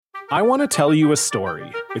I want to tell you a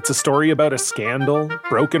story. It's a story about a scandal,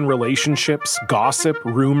 broken relationships, gossip,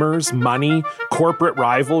 rumors, money, corporate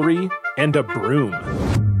rivalry, and a broom.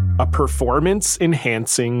 A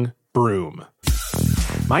performance-enhancing broom.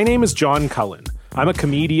 My name is John Cullen. I'm a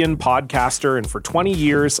comedian, podcaster, and for 20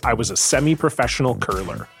 years, I was a semi-professional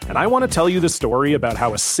curler. And I want to tell you the story about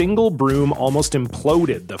how a single broom almost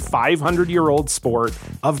imploded the 500-year-old sport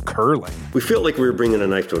of curling. We felt like we were bringing a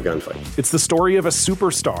knife to a gunfight. It's the story of a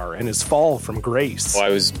superstar and his fall from grace. Well, I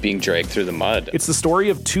was being dragged through the mud. It's the story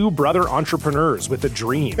of two brother entrepreneurs with a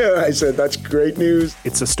dream. I said, that's great news.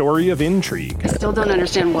 It's a story of intrigue. I still don't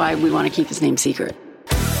understand why we want to keep his name secret.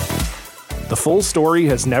 The full story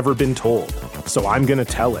has never been told, so I'm going to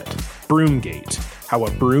tell it. Broomgate, how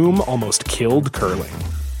a broom almost killed curling.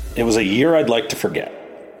 It was a year I'd like to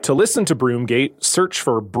forget. To listen to Broomgate, search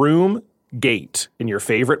for Broomgate in your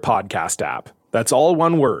favorite podcast app. That's all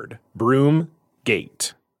one word,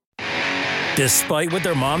 Broomgate. Despite what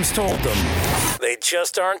their moms told them, they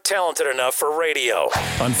just aren't talented enough for radio.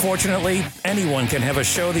 Unfortunately, anyone can have a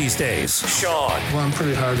show these days. Sean. Well, I'm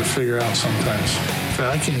pretty hard to figure out sometimes. In fact,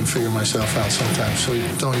 I can't even figure myself out sometimes, so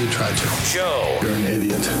don't you try to. Joe. You're an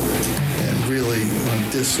idiot. And really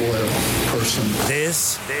a disloyal person.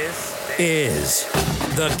 This is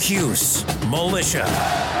the Cuse Militia.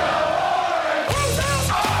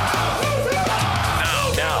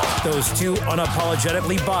 Those two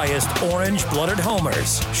unapologetically biased, orange-blooded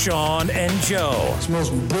homers, Sean and Joe. It's the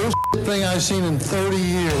most bullshit thing I've seen in 30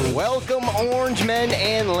 years. Welcome, orange men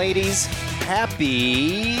and ladies.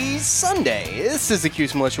 Happy Sunday. This is the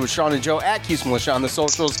Cuse Militia with Sean and Joe at Cuse Militia on the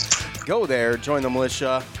socials. Go there, join the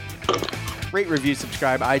militia. Rate, review,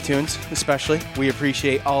 subscribe, iTunes especially. We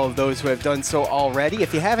appreciate all of those who have done so already.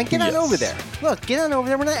 If you haven't, get on over there. Look, get on over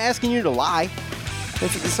there. We're not asking you to lie.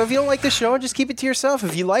 So if you don't like the show, just keep it to yourself.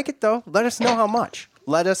 If you like it, though, let us know how much.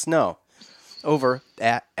 Let us know over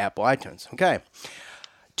at Apple iTunes. Okay.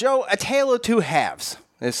 Joe, a tale of two halves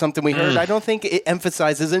is something we heard. I don't think it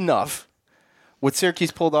emphasizes enough what Syracuse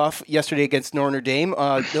pulled off yesterday against Notre Dame.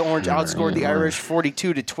 The Orange outscored the Irish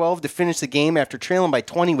 42-12 to finish the game after trailing by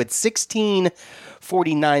 20 with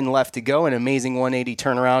 16:49 left to go. An amazing 180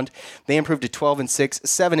 turnaround. They improved to 12-6,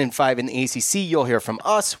 7-5 in the ACC. You'll hear from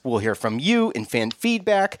us. We'll hear from you in fan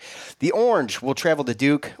feedback. The Orange will travel to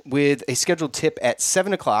Duke with a scheduled tip at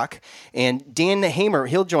 7 o'clock. And Dan Hamer,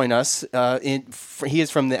 he'll join us. He is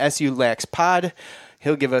from the SU Lax Pod.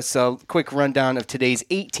 He'll give us a quick rundown of today's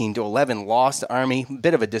 18-11 loss to Army.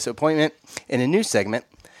 Bit of a disappointment. In a new segment,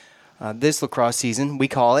 this lacrosse season, we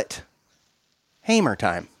call it Hamer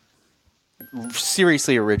Time.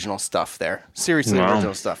 Seriously original stuff there.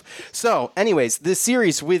 Original stuff. So, anyways, this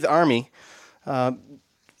series with Army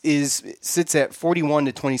sits at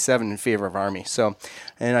 41-27 in favor of Army. So,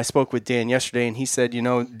 and I spoke with Dan yesterday, and he said,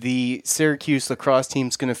 the Syracuse lacrosse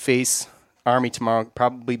team's going to face Army tomorrow,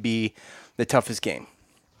 probably be the toughest game.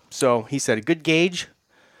 So he said a good gauge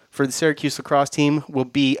for the Syracuse lacrosse team will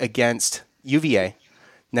be against UVA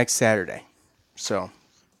next Saturday. So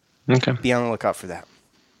be on the lookout for that.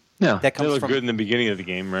 Yeah, that comes they looked good in the beginning of the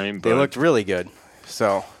game, right? They looked really good.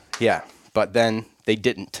 So, yeah, but then they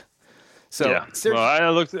didn't. So yeah. Well, I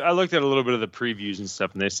looked at a little bit of the previews and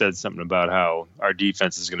stuff, and they said something about how our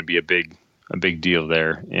defense is going to be a big deal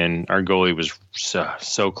there, and our goalie was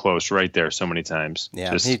so close right there so many times.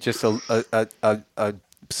 Yeah, he's just a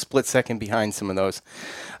split second behind some of those.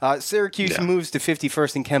 Syracuse moves to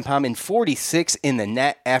 51st in KenPom and 46 in the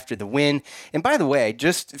net after the win. And by the way,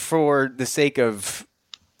 just for the sake of,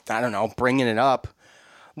 bringing it up,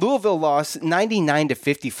 Louisville lost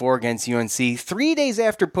 99-54 against UNC 3 days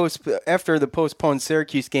after the postponed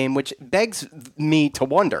Syracuse game, which begs me to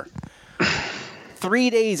wonder. 3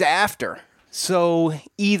 days after. So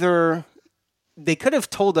either they could have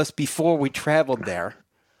told us before we traveled there,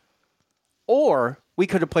 or we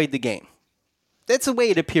could have played the game. That's the way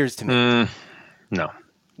it appears to me. No.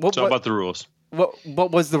 It's all about the rules.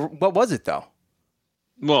 What was it though?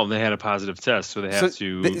 Well, they had a positive test, so they have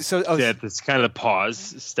it's kind of pause,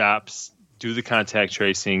 stops, do the contact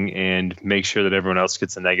tracing, and make sure that everyone else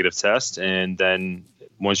gets a negative test, and then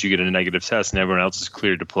once you get a negative test and everyone else is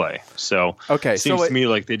cleared to play. So it seems to me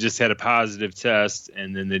like they just had a positive test,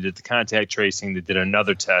 and then they did the contact tracing, they did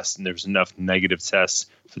another test, and there was enough negative tests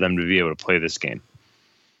for them to be able to play this game.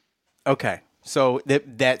 Okay. So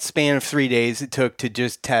that span of 3 days it took to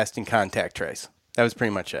just test and contact trace. That was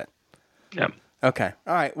pretty much it. Yeah. Okay.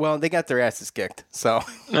 All right. Well, they got their asses kicked. So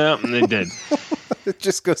yeah, they did. It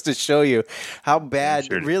just goes to show you how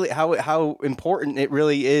bad, really, how important it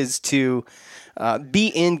really is to be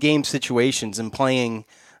in game situations and playing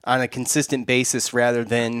on a consistent basis rather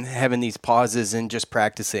than having these pauses and just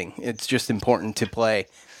practicing. It's just important to play.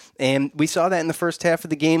 And we saw that in the first half of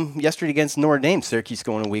the game yesterday against Notre Dame. Syracuse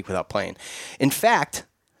going a week without playing. In fact,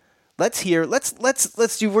 let's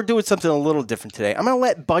do. We're doing something a little different today. I'm going to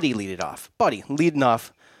let Buddy lead it off. Buddy, leading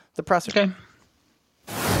off the presser. Okay.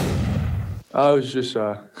 It was just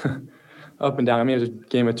up and down. I mean, it was a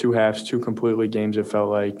game of two halves, two completely games. It felt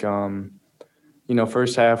like,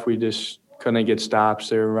 first half we just couldn't get stops.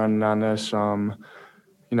 They were running on us.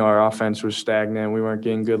 Our offense was stagnant. We weren't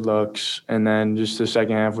getting good looks. And then just the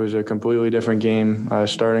second half was a completely different game,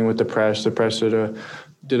 starting with the press. The press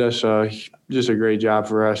did us just a great job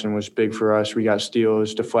for us and was big for us. We got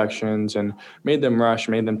steals, deflections, and made them rush,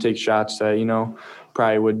 made them take shots that,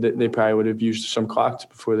 they probably would have used some clock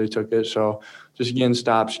before they took it. So just getting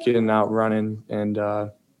stops, getting out, running, and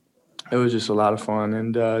it was just a lot of fun.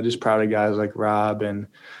 And just proud of guys like Rob and,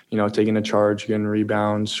 taking a charge, getting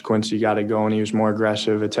rebounds. Quincy got it going. He was more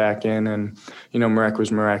aggressive, attacking. And, Marek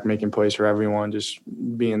was Marek, making plays for everyone, just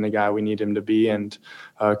being the guy we need him to be. And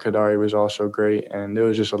Kadari was also great. And it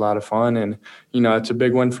was just a lot of fun. And, it's a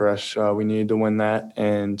big win for us. We needed to win that.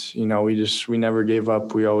 And, we never gave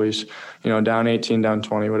up. We always, down 18, down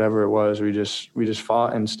 20, whatever it was, we just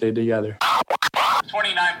fought and stayed together.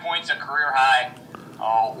 29 points, a career high.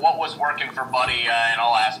 What was working for Buddy in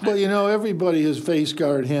all aspects? Well, everybody has face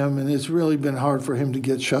guarded him, and it's really been hard for him to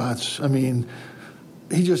get shots. I mean,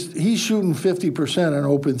 he's shooting 50% on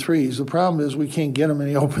open threes. The problem is we can't get him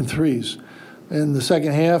any open threes. In the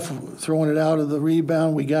second half, throwing it out of the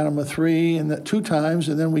rebound, we got him a three and that 2 times,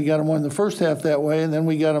 and then we got him one in the first half that way, and then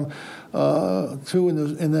we got him 2,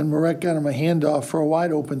 and then Marek got him a handoff for a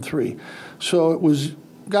wide open 3. So it was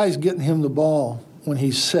guys getting him the ball when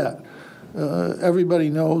he's set. Everybody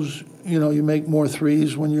knows, you make more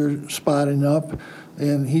threes when you're spotting up,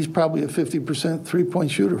 and he's probably a 50% three-point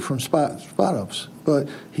shooter from spot-ups, but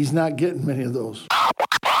he's not getting many of those.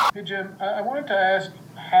 Hey, Jim, I wanted to ask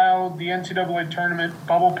how the NCAA tournament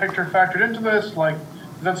bubble picture factored into this. Like,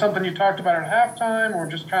 is that something you talked about at halftime, or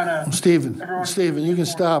just kind of... Steven, you can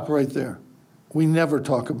stop right there. We never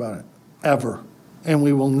talk about it, ever, and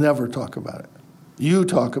we will never talk about it. You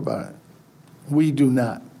talk about it. We do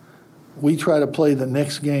not. We try to play the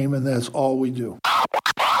next game, and that's all we do.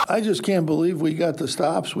 I just can't believe we got the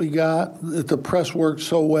stops we got, that the press worked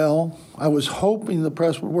so well. I was hoping the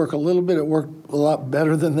press would work a little bit. It worked a lot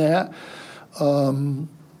better than that.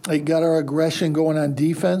 It got our aggression going on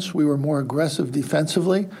defense. We were more aggressive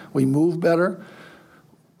defensively. We moved better.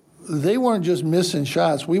 They weren't just missing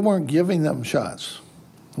shots. We weren't giving them shots.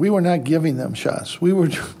 We were not giving them shots. We were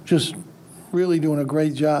just really doing a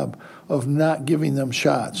great job of not giving them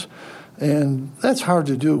shots. And that's hard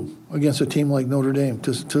to do against a team like Notre Dame.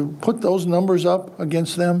 To put those numbers up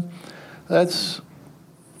against them, that's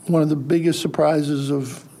one of the biggest surprises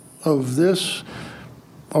of this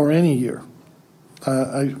or any year.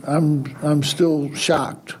 I'm still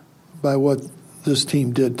shocked by what this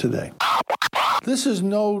team did today. This is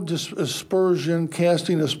no aspersion,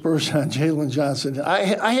 casting aspersion on Jalen Johnson.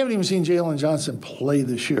 I haven't even seen Jalen Johnson play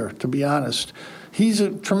this year, to be honest. He's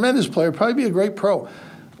a tremendous player, probably be a great pro.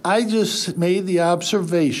 I just made the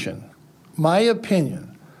observation, my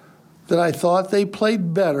opinion, that I thought they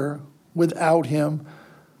played better without him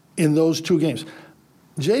in those 2 games.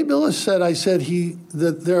 Jay Bilas said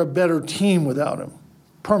that they're a better team without him,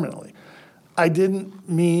 permanently. I didn't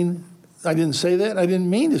say that, and I didn't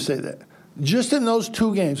mean to say that. Just in those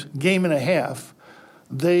 2 games, game and a half,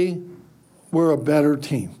 they were a better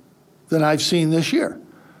team than I've seen this year.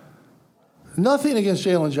 Nothing against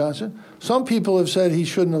Jalen Johnson. Some people have said he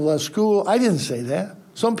shouldn't have left school. I didn't say that.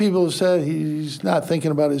 Some people have said he's not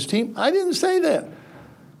thinking about his team. I didn't say that.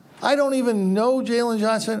 I don't even know Jalen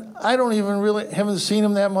Johnson. I don't even haven't seen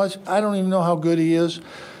him that much. I don't even know how good he is.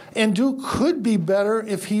 And Duke could be better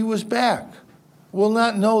if he was back. We'll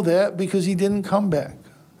not know that because he didn't come back.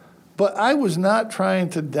 But I was not trying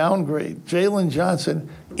to downgrade Jalen Johnson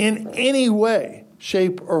in any way,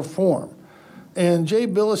 shape, or form. And Jay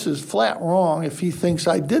Bilas is flat wrong if he thinks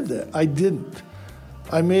I did that. I didn't.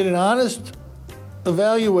 I made an honest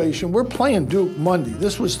evaluation. We're playing Duke Monday.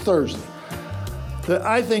 This was Thursday. That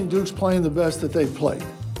I think Duke's playing the best that they've played.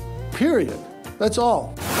 Period. That's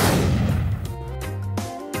all.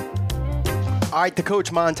 All right, the coach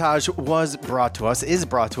montage is brought to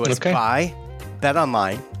us by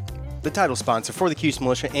BetOnline, the title sponsor for the Cuse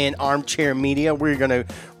Militia and Armchair Media. We're going to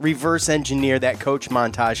reverse engineer that coach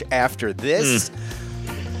montage after this.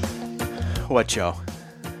 What, Joe?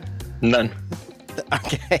 None.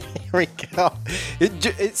 Okay, here we go.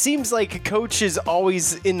 It seems like a coach is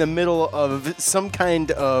always in the middle of some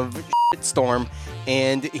kind of storm,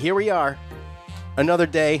 and here we are. Another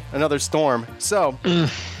day, another storm. So,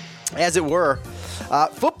 as it were,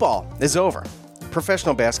 football is over.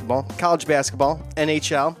 Professional basketball, college basketball,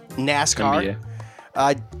 NHL, NASCAR.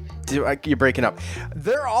 You're breaking up.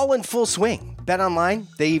 They're all in full swing. BetOnline,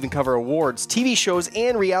 they even cover awards, TV shows,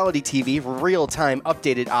 and reality TV, real-time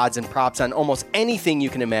updated odds and props on almost anything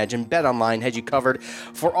you can imagine. BetOnline has you covered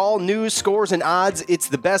for all news, scores, and odds. It's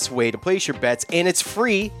the best way to place your bets, and it's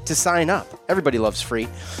free to sign up. Everybody loves free.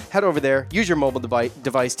 Head over there, use your mobile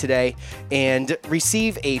device today, and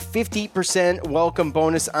receive a 50% welcome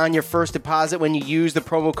bonus on your first deposit when you use the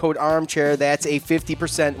promo code ARMCHAIR. That's a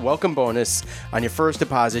 50% welcome bonus on your first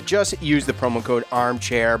deposit. Just use the promo code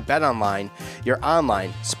ARMCHAIR. BetOnline, your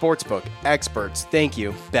online sportsbook experts. Thank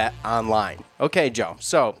you, BetOnline. Okay, Joe.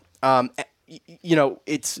 So,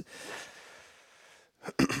 it's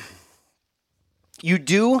you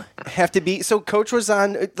do have to be. So, Coach was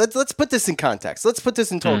on. Let's put this in context. Let's put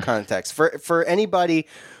this in total context for anybody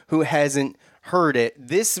who hasn't heard it.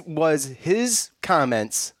 This was his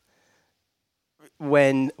comments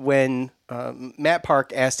when Matt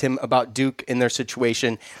Park asked him about Duke and their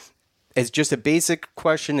situation. It's just a basic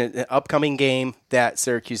question, an upcoming game that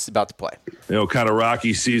Syracuse is about to play. Kind of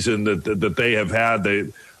rocky season that they have had.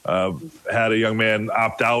 They had a young man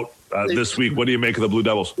opt out this week. What do you make of the Blue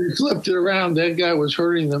Devils? They flipped it around. That guy was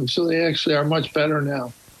hurting them, so they actually are much better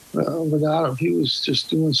now. Without him, he was just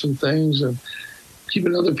doing some things and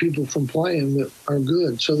keeping other people from playing that are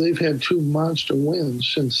good. So they've had 2 monster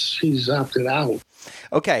wins since he's opted out.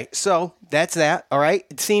 Okay, so that's that, all right?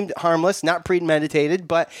 It seemed harmless, not premeditated,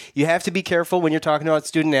 but you have to be careful when you're talking about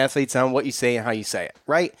student athletes on what you say and how you say it,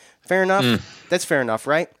 right? Fair enough? That's fair enough,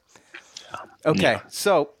 right? Okay,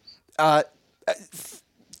 so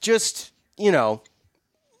just,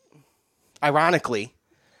 ironically,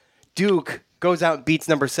 Duke goes out and beats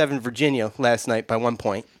number 7 Virginia last night by 1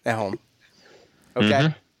 point at home.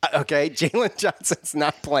 Okay? Okay, Jalen Johnson's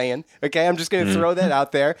not playing. Okay, I'm just going to throw that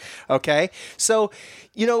out there. Okay, so,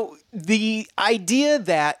 the idea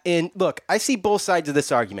that, and look, I see both sides of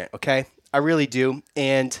this argument, okay? I really do.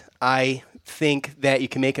 And I think that you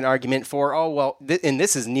can make an argument for, and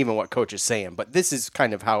this isn't even what Coach is saying, but this is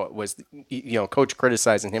kind of how it was, Coach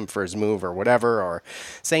criticizing him for his move or whatever, or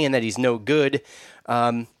saying that he's no good.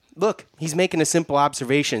 Look, he's making a simple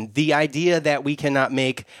observation. The idea that we cannot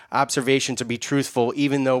make observations or be truthful,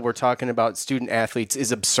 even though we're talking about student athletes,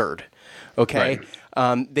 is absurd. Okay?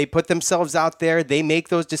 Right. They put themselves out there. They make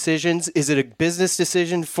those decisions. Is it a business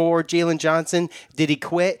decision for Jalen Johnson? Did he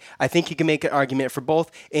quit? I think you can make an argument for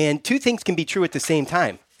both. And 2 things can be true at the same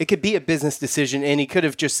time. It could be a business decision, and he could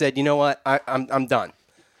have just said, you know what, I'm done.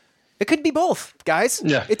 It could be both, guys.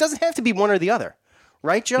 Yeah. It doesn't have to be one or the other.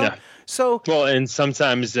 Right, Joe? Yeah. So and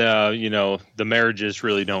sometimes the marriages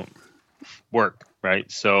really don't work,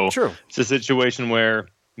 right? So true. It's a situation where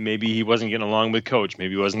maybe he wasn't getting along with Coach,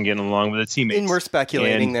 maybe he wasn't getting along with the teammates. And we're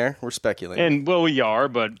speculating there. We're speculating. And we are,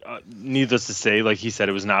 but needless to say, like he said,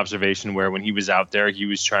 it was an observation where when he was out there, he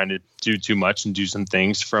was trying to do too much and do some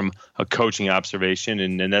things from a coaching observation,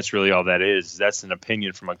 and that's really all that is. That's an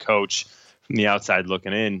opinion from a coach from the outside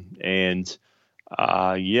looking in, and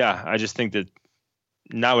I just think that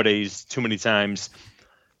nowadays, too many times,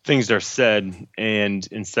 things are said, and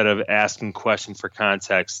instead of asking questions for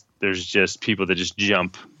context, there's just people that just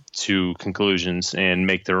jump to conclusions and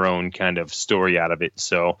make their own kind of story out of it.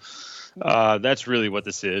 So that's really what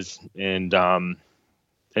this is, and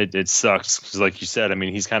it sucks because, like you said, I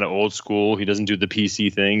mean, he's kind of old school. He doesn't do the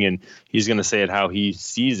PC thing, and he's going to say it how he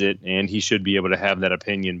sees it, and he should be able to have that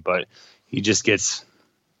opinion, but he just gets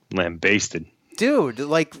lambasted. Dude,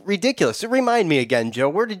 like, ridiculous. Remind me again, Joe,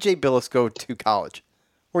 where did Jay Billis go to college?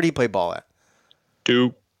 Where did he play ball at?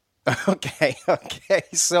 Duke. Okay.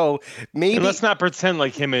 So maybe... And let's not pretend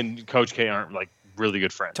like him and Coach K aren't, like, really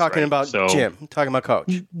good friends. Talking about Jim. Talking about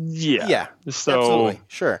Coach. Yeah. Yeah, so... absolutely.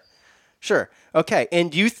 Sure. Okay, and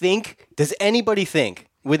does anybody think,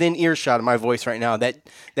 within earshot of my voice right now,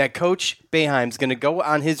 that Coach Boeheim's going to go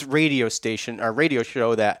on his radio station, or radio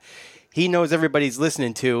show that he knows everybody's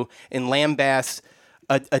listening to, and lambast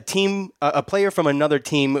a player from another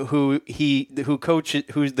team who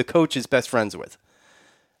the coach is best friends with?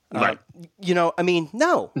 Right.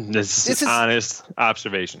 No. This is honest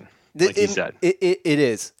observation, like he said. It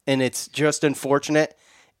is, and it's just unfortunate,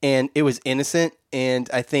 and it was innocent, and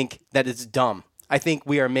I think that it's dumb. I think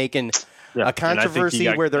we are making a controversy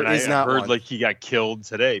where there is not one. I heard like he got killed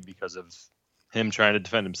today because of him trying to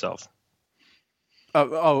defend himself. At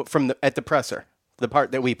the presser, the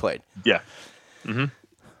part that we played. Yeah. Mm-hmm.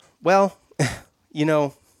 Well, that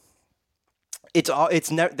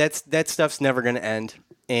stuff's never going to end,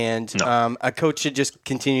 And a coach should just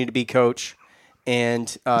continue to be coach. And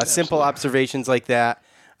simple observations like that,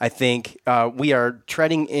 I think we are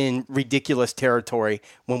treading in ridiculous territory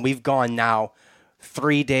when we've gone now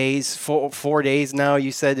 3 days, 4 days now.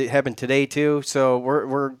 You said it happened today too. So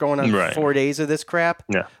we're going on 4 days of this crap.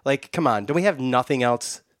 Yeah. Like, come on. Do we have nothing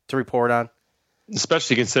else to report on?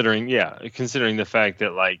 Especially considering the fact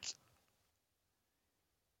that, like,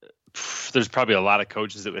 there's probably a lot of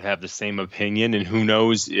coaches that would have the same opinion, and who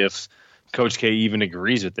knows if Coach K even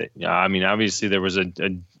agrees with it. Yeah, I mean, obviously there was a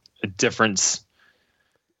difference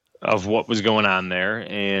of what was going on there,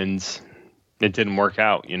 and it didn't work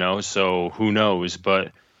out, so who knows?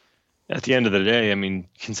 But at the end of the day, I mean,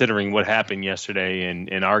 considering what happened yesterday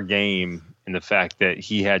in our game and the fact that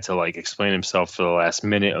he had to, like, explain himself for the last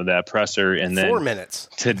minute of that presser, and then 4 minutes.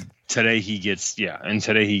 Today he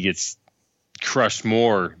gets crushed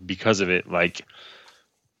more because of it. Like,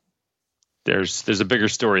 there's a bigger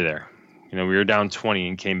story there. We were down 20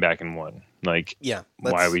 and came back and won. Like, yeah,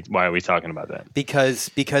 why are we talking about that? Because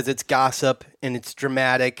it's gossip and it's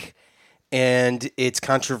dramatic and it's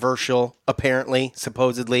controversial, apparently,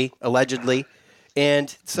 supposedly, allegedly.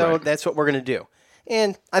 And so that's what we're going to do.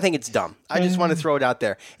 And I think it's dumb. I just want to throw it out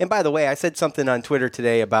there. And by the way, I said something on Twitter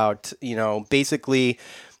today about, basically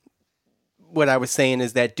what I was saying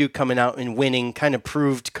is that Duke coming out and winning kind of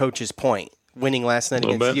proved Coach's point. Winning last night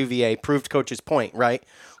against UVA proved Coach's point, right?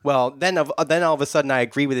 Well, then all of a sudden I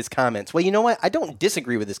agree with his comments. Well, you know what? I don't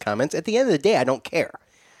disagree with his comments. At the end of the day, I don't care.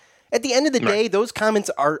 At the end of the day, those comments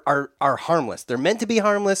are harmless. They're meant to be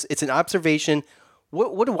harmless. It's an observation.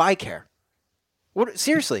 What do I care?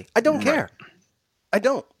 Seriously, I don't care. I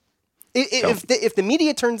don't. If the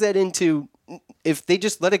media turns that into, if they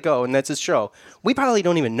just let it go and that's a show, we probably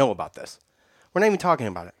don't even know about this. We're not even talking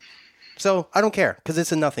about it. So I don't care because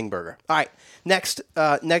it's a nothing burger. All right, next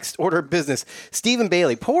order of business. Stephen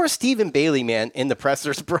Bailey, poor Stephen Bailey, man, in the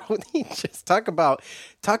pressers, bro. He just talk about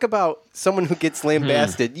someone who gets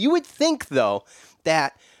lambasted. You would think though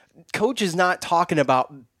that Coach is not talking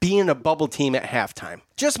about being a bubble team at halftime.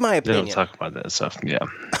 Just my opinion. They don't talk about that stuff. Yeah.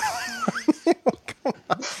 Come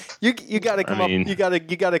on. You got to come up. You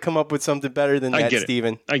got to come up with something better than that,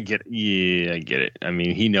 Steven. I get it. Yeah, I get it. I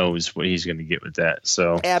mean, he knows what he's going to get with that.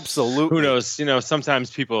 So absolutely. Who knows?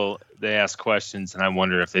 Sometimes people, they ask questions, and I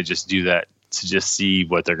wonder if they just do that to just see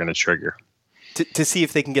what they're going to trigger. To see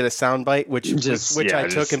if they can get a soundbite, which I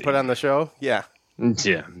took and put on the show. Yeah.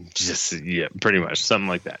 Yeah, pretty much something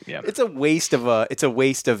like that. Yeah, it's a waste of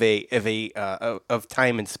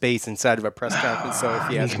time and space inside of a press conference. So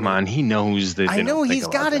if you ask come on, he knows that. I know he's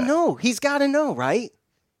got to know. He's got to know, right?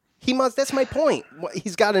 He must. That's my point.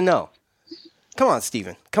 He's got to know. Come on,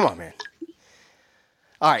 Steven. Come on, man.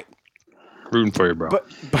 All right. Rooting for you, bro.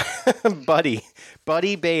 Buddy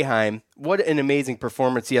Boeheim. What an amazing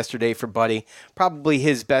performance yesterday for Buddy. Probably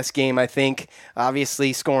his best game, I think.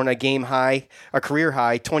 Obviously scoring a career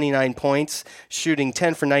high, 29 points, shooting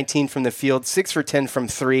 10 for 19 from the field, 6 for 10 from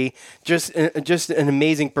 3. Just an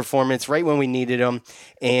amazing performance right when we needed him.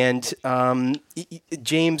 And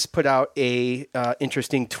James put out a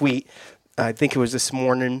interesting tweet. I think it was this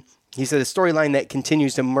morning. He said a storyline that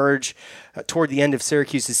continues to emerge toward the end of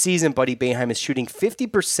Syracuse's season. Buddy Boeheim is shooting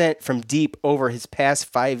 50% from deep over his past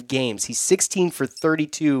 5 games. He's 16 for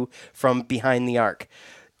 32 from behind the arc.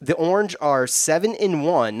 The Orange are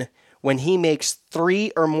 7-1 when he makes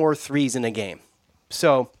 3 or more threes in a game.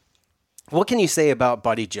 So what can you say about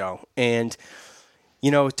Buddy, Joe? And,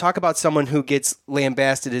 talk about someone who gets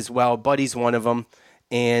lambasted as well. Buddy's one of them.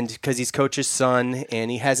 And because he's Coach's son,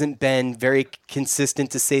 and he hasn't been very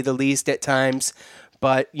consistent, to say the least, at times.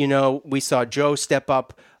 But, we saw Joe step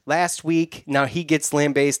up last week. Now he gets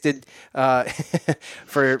lambasted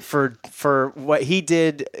for what he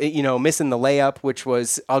did, missing the layup, which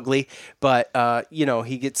was ugly. But,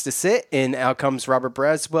 he gets to sit, and out comes Robert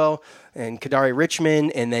Braswell and Kadari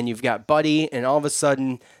Richmond, and then you've got Buddy, and all of a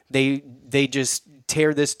sudden they just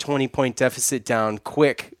tear this 20-point deficit down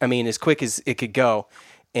quick. I mean, as quick as it could go.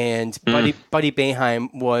 And Buddy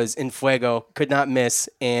Boeheim was in fuego, could not miss,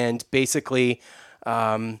 and basically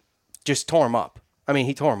just tore him up. I mean,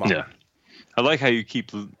 he tore him up. Yeah. I like how you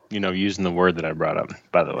keep, using the word that I brought up,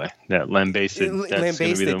 by the way. That lambasted.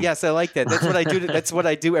 Lambasted, yes, I like that. That's what I do. That's what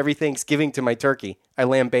I do every Thanksgiving to my turkey. I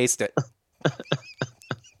lambaste it.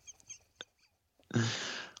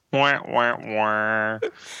 Wah, wah, wah.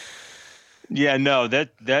 Yeah, no,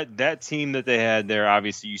 that team that they had there,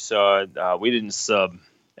 obviously you saw we didn't sub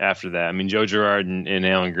after that. I mean, Joe Girard and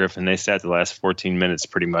Alan Griffin, they sat the last 14 minutes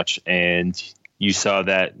pretty much, and you saw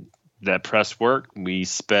that press work. We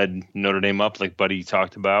sped Notre Dame up like Buddy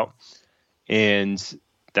talked about, and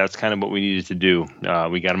that's kind of what we needed to do.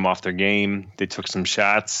 We got them off their game. They took some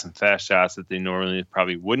shots, some fast shots that they normally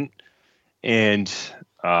probably wouldn't. And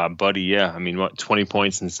Buddy, 20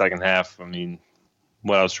 points in the second half. I mean,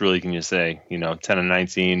 what else really can you say? 10 and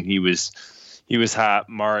 19. He was hot.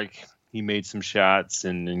 Mark, he made some shots,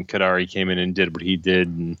 and Kadary came in and did what he did.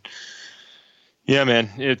 And yeah, man,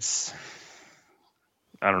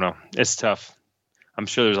 I don't know. It's tough. I'm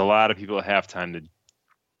sure there's a lot of people at halftime that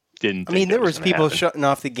didn't. I mean, there was people shutting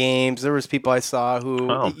off the games. There was people I saw who,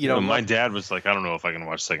 my dad was like, I don't know if I can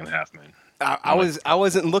watch second half, man. I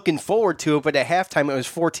wasn't looking forward to it, but at halftime it was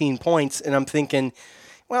 14 points, and I'm thinking,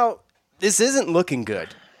 well, this isn't looking good.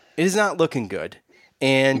 It is not looking good,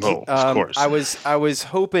 and of course. I was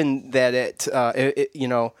hoping that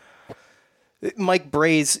Mike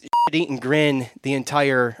Bray's shit-eating grin the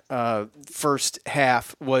entire first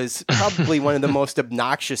half was probably one of the most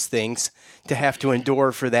obnoxious things to have to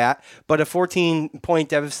endure for that. But a 14-point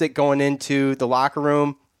deficit going into the locker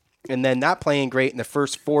room and then not playing great in the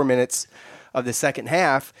first 4 minutes of the second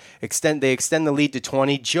half, they extend the lead to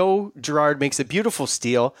 20. Joe Girard makes a beautiful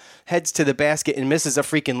steal, heads to the basket and misses a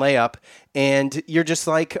freaking layup. And you're just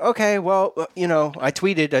like, okay, well, I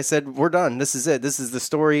tweeted, I said, we're done. This is it. This is the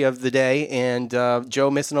story of the day. And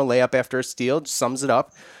Joe missing a layup after a steal sums it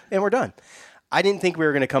up, and we're done. I didn't think we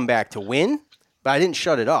were going to come back to win, but I didn't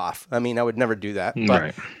shut it off. I mean, I would never do that.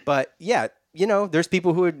 But yeah, there's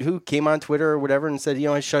people who came on Twitter or whatever and said,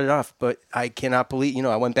 I shut it off, but I cannot believe,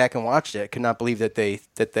 I went back and watched it. I could not believe that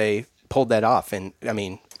they pulled that off. And I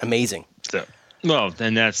mean, amazing. So, well,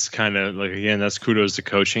 then that's kind of like, again, that's kudos to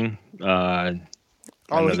coaching. I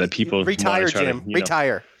know that people retire, Jim,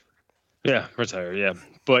 retire. Yeah, retire. Yeah.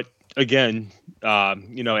 But again,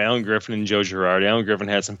 Alan Griffin and Joe Girard. Alan Griffin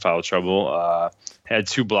had some foul trouble, had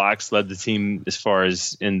 2 blocks, led the team as far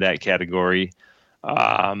as in that category.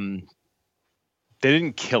 They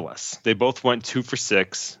didn't kill us. They both went 2 for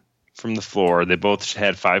 6 from the floor. They both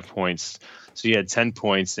had 5 points. So he had 10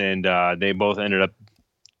 points, and they both ended up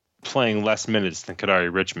playing less minutes than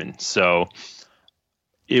Kadary Richmond. So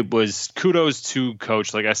it was kudos to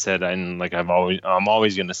coach. Like I said, and like I'm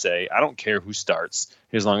always going to say, I don't care who starts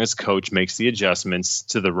as long as coach makes the adjustments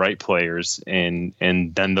to the right players, and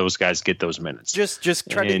then those guys get those minutes. Just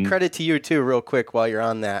credit to you too, real quick, while you're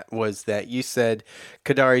on that, was that you said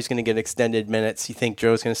Kadary's going to get extended minutes. You think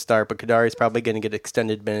Joe's going to start, but Kadary's probably going to get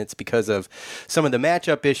extended minutes because of some of the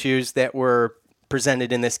matchup issues that were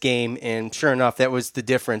presented in this game. And sure enough, that was the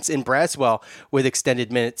difference in Braswell with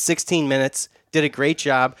extended minutes. 16 minutes, did a great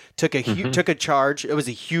job, took a charge. It was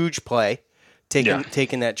a huge play,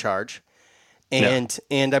 taking that charge. And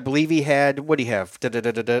I believe he had, what do you have? He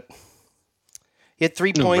had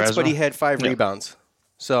 3 points, but he had 5 rebounds.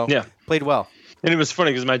 So played well. And it was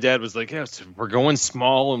funny because my dad was like, yes, we're going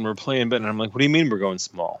small and we're playing big. And I'm like, what do you mean we're going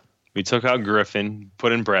small? We took out Griffin,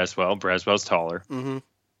 put in Braswell. Braswell's taller. Mm-hmm.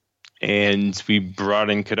 And we brought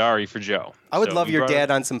in Kadary for Joe. I would love your dad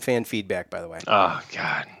on some fan feedback, by the way. Oh,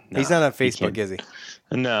 God. No, he's not on Facebook, is he?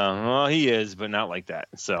 No. Well, he is, but not like that.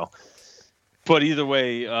 So, but either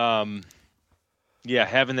way, having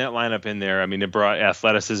that lineup in there, I mean, it brought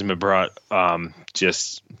athleticism. It brought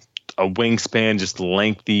just a wingspan, just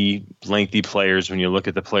lengthy players when you look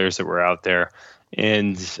at the players that were out there.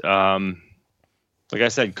 And like I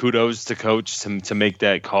said, kudos to coach to make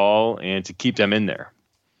that call and to keep them in there.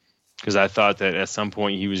 Because I thought that at some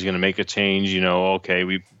point he was going to make a change. Okay,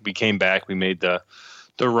 we came back, we made the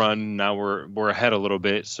run. Now we're ahead a little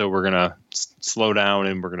bit, so we're going to slow down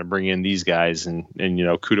and we're going to bring in these guys. And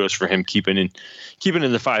kudos for him keeping in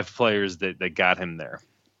the 5 players that got him there.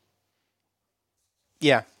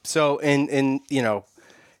 Yeah. So and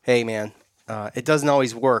hey man, it doesn't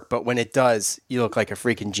always work, but when it does, you look like a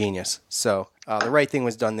freaking genius. So the right thing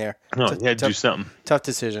was done there. No, you had to do something. Tough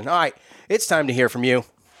decision. All right, it's time to hear from you.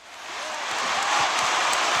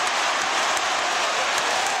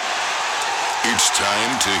 It's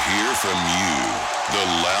time to hear from you, the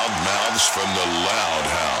loudmouths from the Loud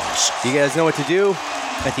House. You guys know what to do.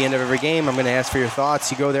 At the end of every game, I'm going to ask for your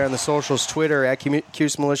thoughts. You go there on the socials, Twitter, at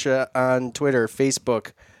Cuse Militia on Twitter,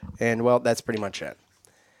 Facebook, and, well, that's pretty much it.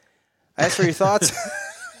 I ask for your thoughts.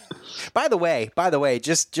 By the way,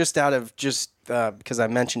 just out of because I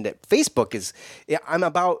mentioned it, Facebook is, I'm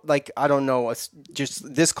about, I don't know,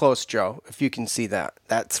 just this close, Joe, if you can see that.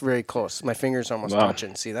 That's very close. My finger's almost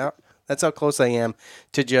touching. See that? That's how close I am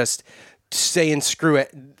to just saying screw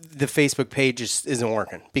it. The Facebook page isn't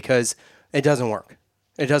working because it doesn't work.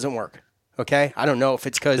 It doesn't work. Okay? I don't know if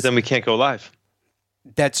it's because... Then we can't go live.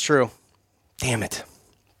 That's true. Damn it.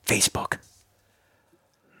 Facebook.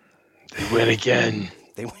 They win again.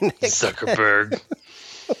 Zuckerberg.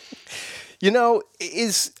 You know,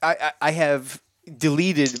 I have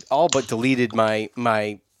deleted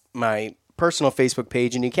my personal Facebook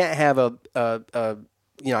page, and you can't have I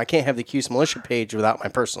can't have the Cuse Militia page without my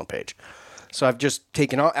personal page. So I've just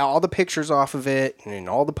taken all the pictures off of it and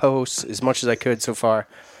all the posts as much as I could so far,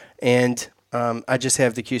 and I just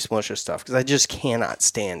have the Cuse Militia stuff because I just cannot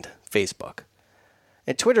stand Facebook.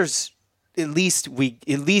 And Twitter's I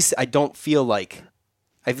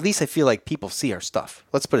feel like people see our stuff.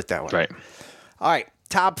 Let's put it that way. Right. All right.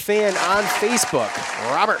 Top fan on Facebook,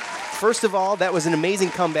 Robert. First of all, that was an amazing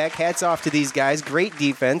comeback. Hats off to these guys. Great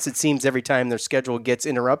defense. It seems every time their schedule gets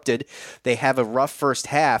interrupted, they have a rough first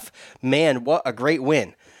half. Man, what a great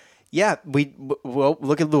win. Yeah, well,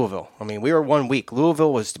 look at Louisville. I mean, we were 1 week.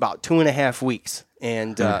 Louisville was about 2.5 weeks.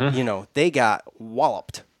 And, they got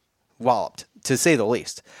walloped, to say the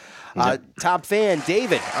least. Top fan,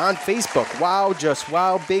 David, on Facebook. Wow, just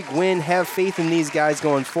wow, big win. Have faith in these guys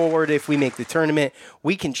going forward. If we make the tournament,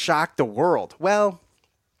 we can shock the world. Well,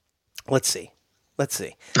 let's see.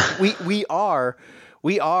 We are,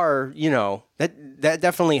 that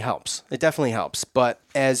definitely helps. It definitely helps. But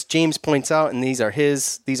as James points out, and these are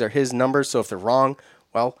his numbers, so if they're wrong,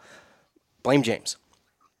 well, blame James.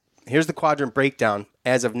 Here's the quadrant breakdown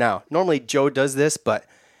as of now. Normally Joe does this, but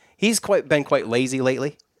he's been quite lazy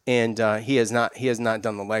lately. And he has not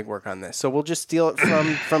done the legwork on this. So we'll just steal it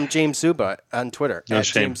from James Zuba on Twitter. No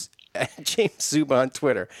shame. James Zuba on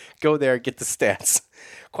Twitter. Go there, get the stats.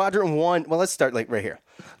 Quadrant 1, well, let's start right here.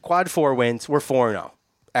 Quad 4 wins, we're 4-0.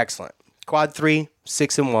 Excellent. Quad 3,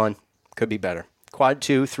 6-1. Could be better. Quad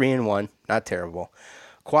 2, 3-1. Not terrible.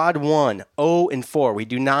 Quad 1, 0-4. We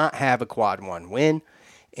do not have a Quad 1 win.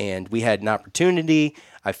 And we had an opportunity.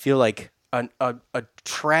 I feel like a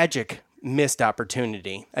tragic missed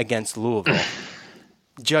opportunity against Louisville,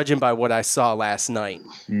 judging by what I saw last night.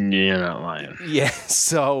 You're not lying. Yeah,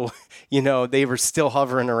 so, they were still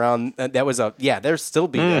hovering around. They'll still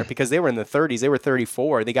be there because they were in the 30s. They were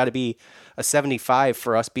 34. They got to be a 75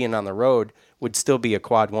 for us being on the road would still be a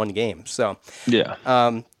Quad 1 game. So, yeah.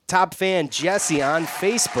 Top fan Jesse on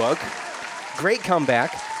Facebook. Great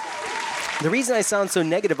comeback. The reason I sound so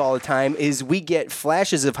negative all the time is we get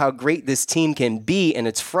flashes of how great this team can be, and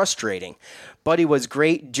it's frustrating. Buddy was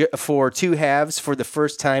great for 2 halves for the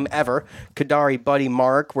first time ever. Kadari, Buddy,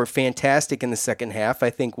 Mark were fantastic in the second half. I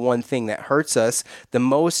think one thing that hurts us the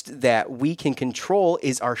most that we can control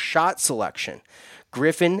is our shot selection.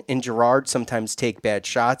 Griffin and Gerard sometimes take bad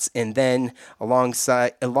shots, and then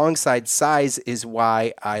alongside size is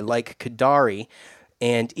why I like Kadari.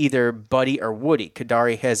 And either Buddy or Woody.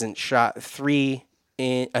 Kadari hasn't shot a 3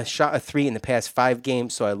 in the past 5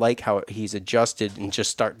 games, so I like how he's adjusted and just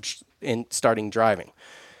started driving.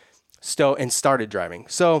 So,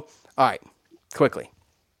 all right, quickly.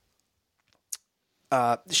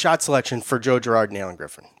 Shot selection for Joe Girard and Alan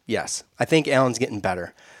Griffin. Yes, I think Alan's getting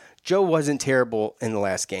better. Joe wasn't terrible in the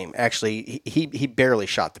last game. Actually, he barely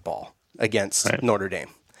shot the ball against Notre Dame.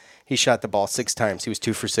 He shot the ball 6 times. He was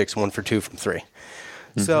 2 for 6, 1 for 2 from 3.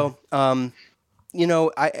 Mm-hmm. So,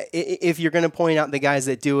 if you're going to point out the guys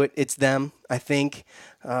that do it, it's them, I think.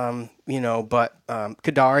 But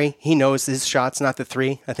Kadari, he knows his shot's not the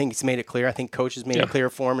 3. I think he's made it clear. I think Coach has made it clear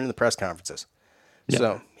for him in the press conferences.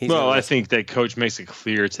 Yeah. So, I think that Coach makes it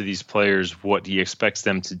clear to these players what he expects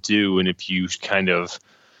them to do, and if you kind of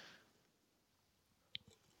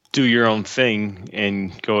do your own thing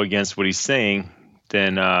and go against what he's saying,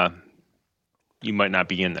 then you might not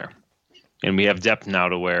be in there. And we have depth now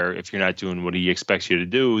to where if you're not doing what he expects you to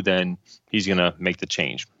do, then he's going to make the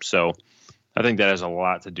change. So I think that has a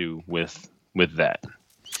lot to do with that.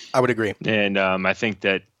 I would agree. And I think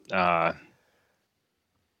that as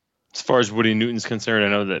far as Woody Newton's concerned, I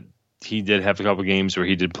know that he did have a couple games where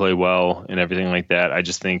he did play well and everything like that. I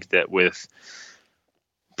just think that with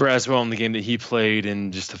Braswell in the game that he played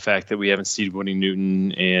and just the fact that we haven't seen Woody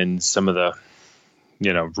Newton and some of the,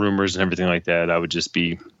 rumors and everything like that, I would just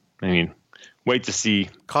be, wait to see.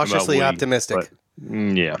 Cautiously Woody, optimistic. But,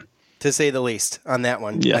 yeah. To say the least on that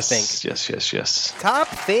one, yes, I think. Yes. Top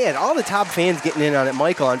fan. All the top fans getting in on it.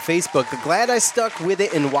 Michael on Facebook. Glad I stuck with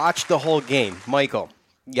it and watched the whole game. Michael.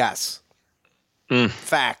 Yes.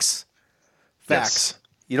 Facts. Yes.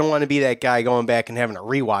 You don't want to be that guy going back and having to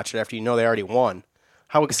rewatch it after you know they already won.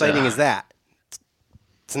 How exciting is that?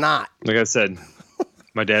 It's not. Like I said,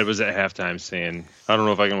 my dad was at halftime saying, I don't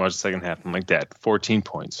know if I can watch the second half. I'm like, Dad, 14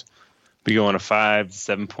 points. We go on a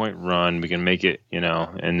 5-7 point run. We can make it,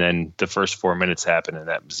 and then the first 4 minutes happened, and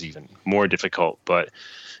that was even more difficult. But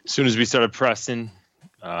as soon as we started pressing,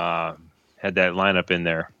 had that lineup in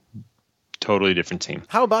there, Totally different team.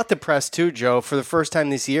 How about the press too, Joe? For the first time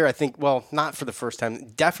this year, I think. Well, not for the first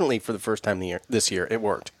time. Definitely for the first time this year, it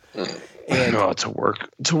worked. And to work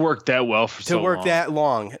that well for so long. To work that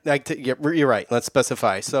long, you're right. Let's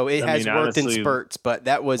specify. So it has worked in spurts, but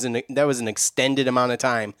that was an extended amount of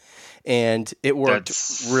time, and it worked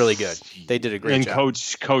really good. They did a great job.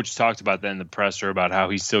 And Coach talked about that in the presser about how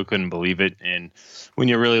he still couldn't believe it. And when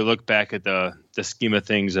you really look back at the scheme of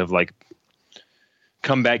things of like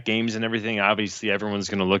comeback games and everything, obviously everyone's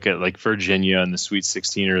going to look at like Virginia and the Sweet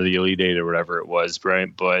 16 or the Elite Eight or whatever it was, right?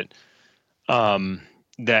 But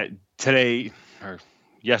that today or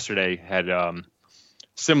yesterday had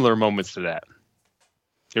similar moments to that.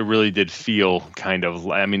 It really did feel kind of,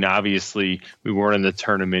 I mean, obviously we weren't in the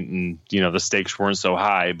tournament and, the stakes weren't so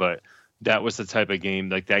high, but that was the type of game,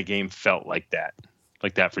 like that game felt like that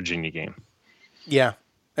Virginia game. Yeah,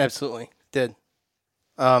 absolutely. Did.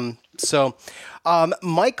 Michael,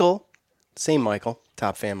 same Michael,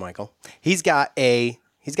 top fan Michael, he's got a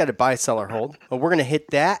buy seller hold. But we're going to hit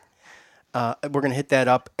that. We're going to hit that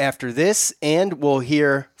up after this, and we'll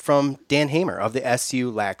hear from Dan Hamer of the SU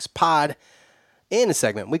Lax Pod in a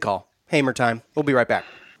segment we call Hamer Time. We'll be right back.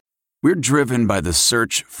 We're driven by the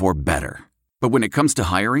search for better. But when it comes to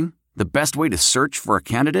hiring, the best way to search for a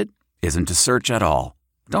candidate isn't to search at all.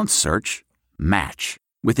 Don't search. Match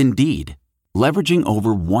with Indeed. Leveraging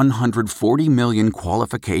over 140 million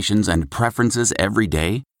qualifications and preferences every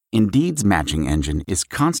day, Indeed's matching engine is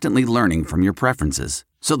constantly learning from your preferences.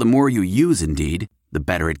 So the more you use Indeed, the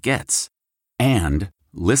better it gets. And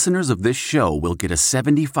listeners of this show will get a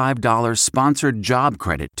 $75 sponsored job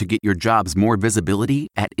credit to get your jobs more visibility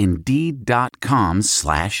at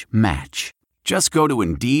Indeed.com/match. Just go to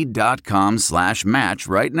Indeed.com/match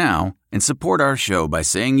right now and support our show by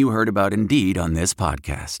saying you heard about Indeed on this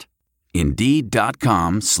podcast.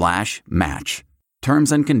 Indeed.com/match.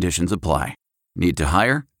 Terms and conditions apply. Need to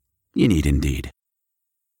hire? You need Indeed.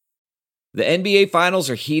 The NBA Finals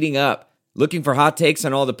are heating up. Looking for hot takes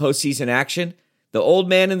on all the postseason action? The Old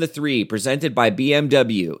Man and the Three, presented by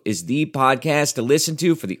BMW, is the podcast to listen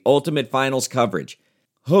to for the ultimate finals coverage.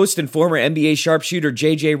 Host and former NBA sharpshooter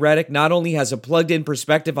JJ Redick not only has a plugged-in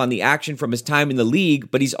perspective on the action from his time in the league,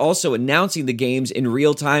 but he's also announcing the games in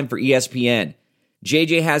real time for ESPN.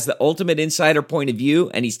 JJ has the ultimate insider point of view,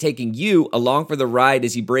 and he's taking you along for the ride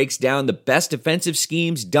as he breaks down the best defensive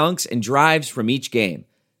schemes, dunks, and drives from each game.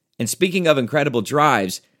 And speaking of incredible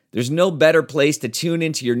drives, there's no better place to tune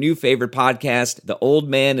into your new favorite podcast, The Old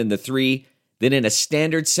Man and the Three, than in a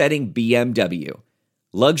standard-setting BMW.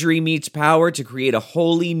 Luxury meets power to create a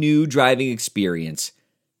wholly new driving experience.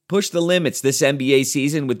 Push the limits this NBA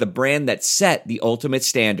season with the brand that set the ultimate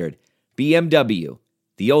standard, BMW,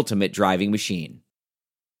 the ultimate driving machine.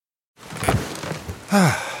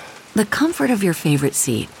 The comfort of your favorite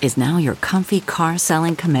seat is now your comfy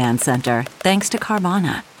car-selling command center, thanks to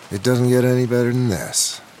Carvana. It doesn't get any better than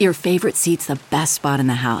this. Your favorite seat's the best spot in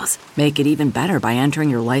the house. Make it even better by entering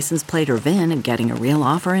your license plate or VIN and getting a real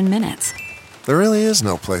offer in minutes. There really is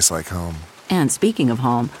no place like home. And speaking of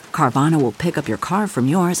home, Carvana will pick up your car from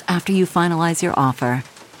yours after you finalize your offer.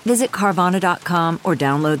 Visit Carvana.com or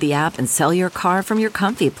download the app and sell your car from your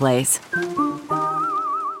comfy place.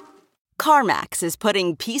 CarMax is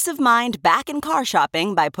putting peace of mind back in car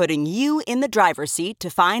shopping by putting you in the driver's seat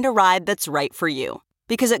to find a ride that's right for you.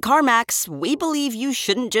 Because at CarMax, we believe you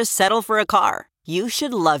shouldn't just settle for a car. You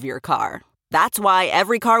should love your car. That's why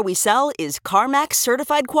every car we sell is CarMax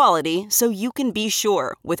certified quality, so you can be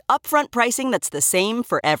sure with upfront pricing that's the same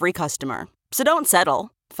for every customer. So don't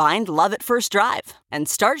settle. Find love at first drive and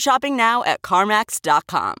start shopping now at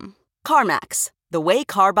CarMax.com. CarMax, the way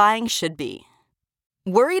car buying should be.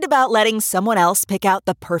 Worried about letting someone else pick out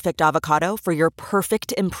the perfect avocado for your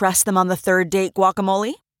perfect impress them on the third date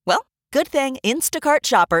guacamole? Well, good thing Instacart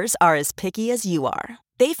shoppers are as picky as you are.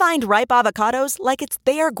 They find ripe avocados like it's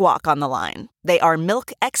their guac on the line. They are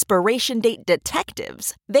milk expiration date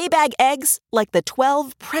detectives. They bag eggs like the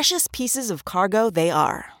 12 precious pieces of cargo they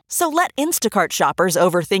are. So let Instacart shoppers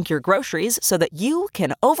overthink your groceries so that you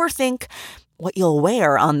can overthink what you'll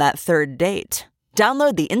wear on that third date.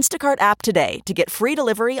 Download the Instacart app today to get free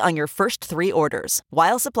delivery on your first 3 orders,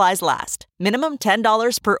 while supplies last. Minimum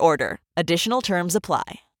 $10 per order. Additional terms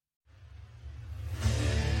apply.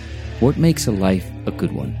 What makes a life a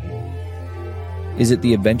good one? Is it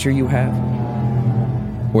the adventure you have?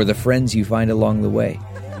 Or the friends you find along the way?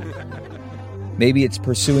 Maybe it's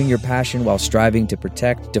pursuing your passion while striving to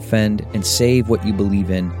protect, defend, and save what you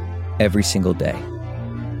believe in every single day.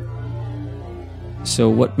 So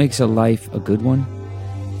what makes a life a good one?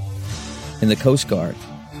 In the Coast Guard,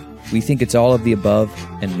 we think it's all of the above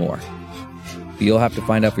and more. But you'll have to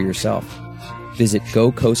find out for yourself. Visit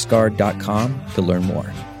gocoastguard.com to learn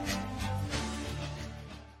more.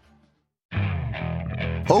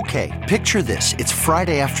 Okay, picture this. It's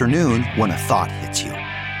Friday afternoon when a thought hits you.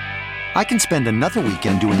 I can spend another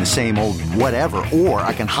weekend doing the same old whatever, or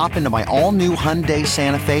I can hop into my all-new Hyundai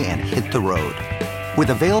Santa Fe and hit the road. With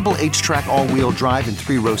available H-Track all-wheel drive and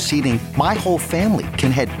 3-row seating, my whole family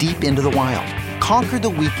can head deep into the wild. Conquer the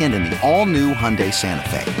weekend in the all-new Hyundai Santa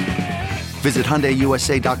Fe. Visit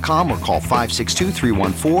HyundaiUSA.com or call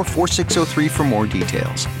 562-314-4603 for more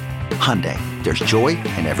details. Hyundai, there's joy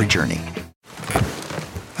in every journey.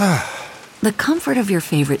 The comfort of your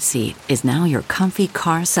favorite seat is now your comfy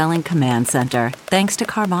car selling command center, thanks to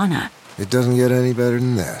Carvana. It doesn't get any better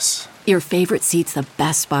than this. Your favorite seat's the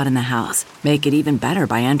best spot in the house. Make it even better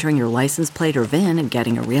by entering your license plate or VIN and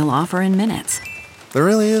getting a real offer in minutes. There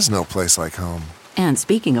really is no place like home. And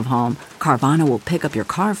speaking of home, Carvana will pick up your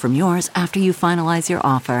car from yours after you finalize your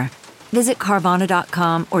offer. Visit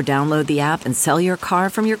Carvana.com or download the app and sell your car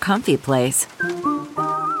from your comfy place.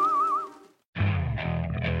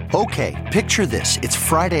 Okay, picture this. It's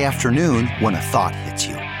Friday afternoon when a thought hits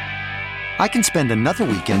you. I can spend another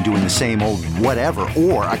weekend doing the same old whatever,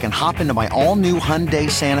 or I can hop into my all-new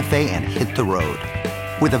Hyundai Santa Fe and hit the road.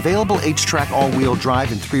 With available H-Track all-wheel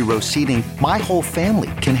drive and 3-row seating, my whole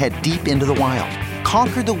family can head deep into the wild.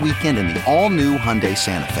 Conquer the weekend in the all-new Hyundai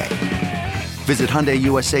Santa Fe. Visit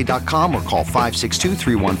HyundaiUSA.com or call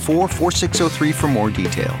 562-314-4603 for more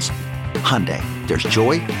details. Hyundai, there's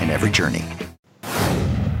joy in every journey.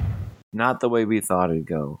 Not the way we thought it'd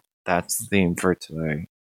go. That's the theme for today.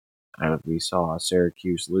 We saw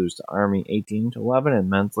Syracuse lose to Army 18-11 in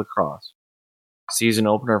men's lacrosse. Season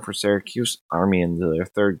opener for Syracuse, Army into their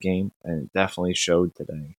third game, and it definitely showed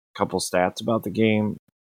today. Couple stats about the game.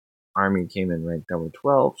 Army came in ranked number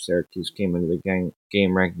 12. Syracuse came into the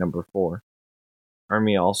game ranked number 4.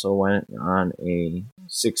 Army also went on a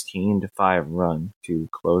 16-5 run to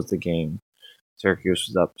close the game. Syracuse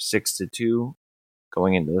was up 6-2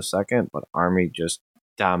 going into the second, but Army just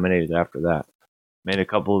dominated after that. Made a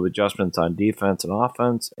couple of adjustments on defense and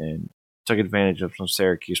offense, and took advantage of some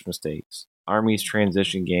Syracuse mistakes. Army's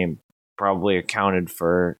transition game probably accounted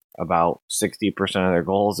for about 60% of their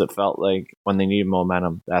goals. It felt like when they needed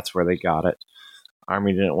momentum, that's where they got it.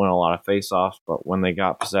 Army didn't win a lot of faceoffs, but when they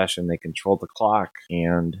got possession, they controlled the clock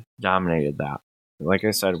and dominated that. Like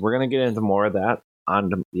I said, we're going to get into more of that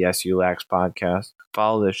on the SU Lax podcast.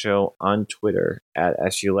 Follow the show on Twitter at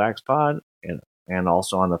SU Lax Pod and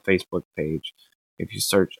also on the Facebook page if you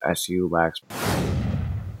search SU Lax.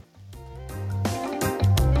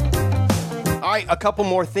 All right, a couple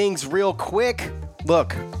more things real quick.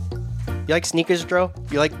 Look, you like sneakers, Dro?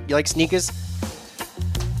 You like sneakers?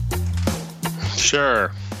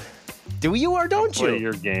 Sure. Do you or don't you? Play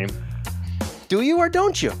your game. Do you or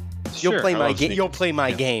don't you? Sure, You'll play my game. You'll play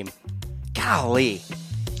my game. Golly.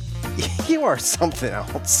 You are something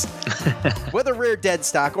else. Whether rare dead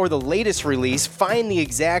stock or the latest release, find the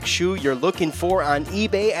exact shoe you're looking for on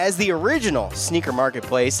eBay as the original sneaker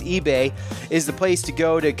marketplace. eBay is the place to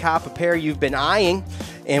go to cop a pair you've been eyeing.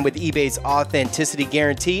 And with eBay's authenticity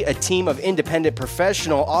guarantee, a team of independent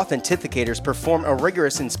professional authenticators perform a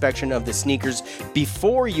rigorous inspection of the sneakers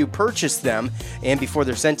before you purchase them and before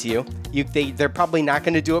they're sent to you. They're probably not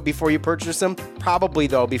going to do it before you purchase them. Probably,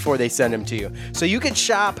 though, before they send them to you. So you can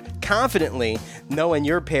shop confidently knowing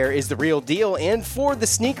your pair is the real deal. And for the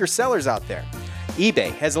sneaker sellers out there,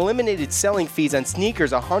 eBay has eliminated selling fees on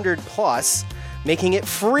sneakers 100 plus, making it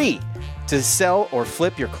free to sell or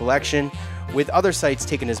flip your collection. With other sites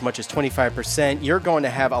taking as much as 25%, you're going to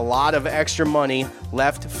have a lot of extra money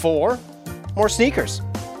left for more sneakers.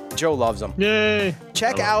 Joe loves them. Yay!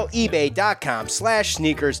 Check out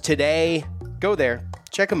ebay.com/sneakers today. Go there.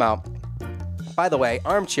 Check them out. By the way,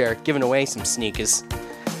 Armchair giving away some sneakers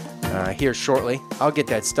here shortly. I'll get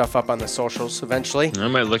that stuff up on the socials eventually. I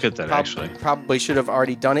might look at that, actually. Probably should have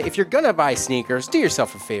already done it. If you're going to buy sneakers, do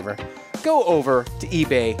yourself a favor. Go over to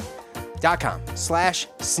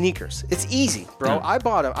ebay.com/sneakers. It's easy, bro. I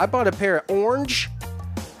bought a pair of orange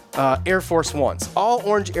Air Force Ones. All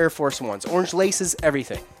orange Air Force Ones. Orange laces,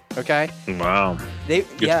 everything. Okay? Wow. Good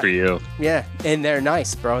for you. Yeah, and they're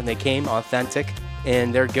nice, bro. And they came authentic,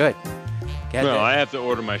 and they're good. I have to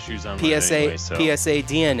order my shoes online anyway, so. PSA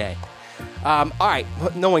DNA. All right,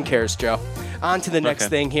 no one cares, Joe. On to the next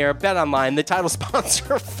thing here. BetOnline, the title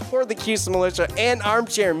sponsor for the Houston Militia and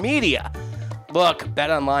Armchair Media. Look,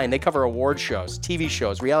 BetOnline, they cover award shows, TV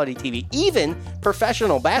shows, reality TV, even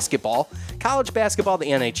professional basketball, college basketball, the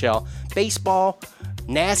NHL, baseball,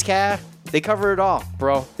 NASCAR. They cover it all,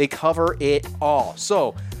 bro. They cover it all.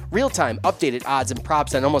 So Real-time, updated odds and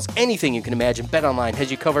props on almost anything you can imagine. BetOnline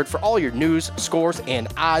has you covered for all your news, scores, and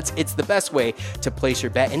odds. It's the best way to place your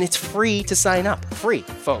bet, and it's free to sign up. Free,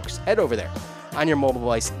 folks. Head over there on your mobile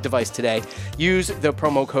device today. Use the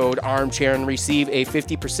promo code ARMCHAIR and receive a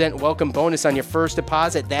 50% welcome bonus on your first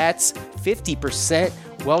deposit. That's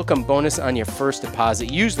 50% welcome bonus on your first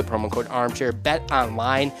deposit. Use the promo code ARMCHAIR.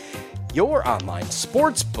 BetOnline, your online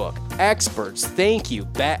sportsbook experts. Thank you,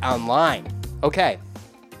 BetOnline. Okay,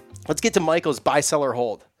 let's get to Michael's buy, sell, or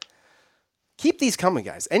hold. Keep these coming,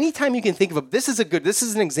 guys. Anytime you can think of this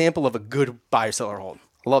is an example of a good buy, sell, or hold.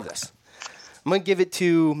 I love this. I'm going to give it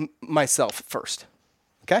to myself first.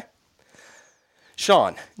 Okay?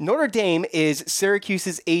 Sean, Notre Dame is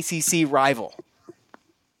Syracuse's ACC rival.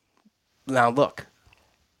 Now, look.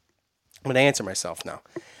 I'm going to answer myself now.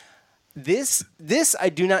 This I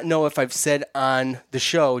do not know if I've said on the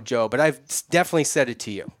show, Joe, but I've definitely said it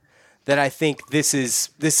to you, that I think this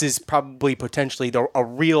is probably potentially a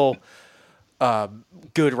real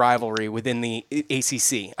good rivalry within the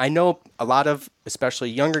ACC. I know a lot of,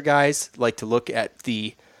 especially younger guys, like to look at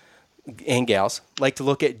and gals, like to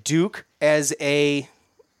look at Duke as the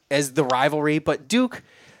rivalry, but Duke,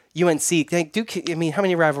 UNC, Duke, I mean, how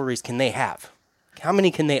many rivalries can they have? How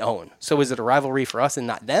many can they own? So is it a rivalry for us and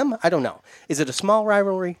not them? I don't know. Is it a small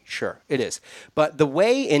rivalry? Sure, it is. But the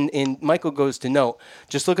way, and Michael goes to note,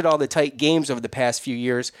 just look at all the tight games over the past few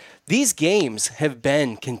years. These games have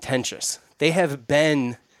been contentious. They have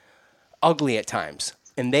been ugly at times,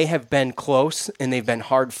 and they have been close, and they've been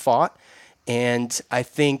hard fought. And I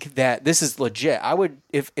think that this is legit. I would,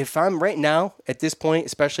 if I'm right now at this point,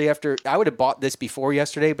 especially after, I would have bought this before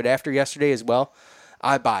yesterday, but after yesterday as well,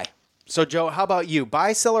 I buy. So, Joe, how about you?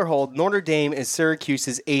 Buy, sell, or hold? Notre Dame is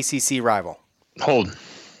Syracuse's ACC rival. Hold.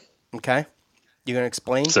 Okay. You going to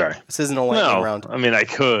explain? Sorry. This isn't a lightning round. I mean, I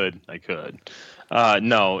could.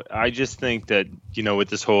 No, I just think that, with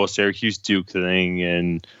this whole Syracuse-Duke thing,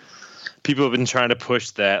 and people have been trying to push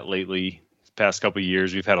that lately. The past couple of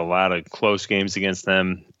years, we've had a lot of close games against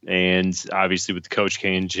them. And obviously with Coach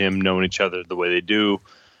K and Jim knowing each other the way they do,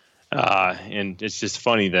 and it's just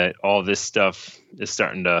funny that all this stuff is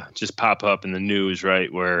starting to just pop up in the news,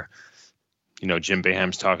 right? Where, Jim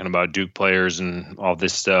Boeheim's talking about Duke players and all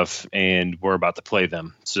this stuff, and we're about to play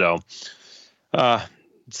them. So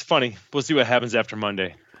it's funny. We'll see what happens after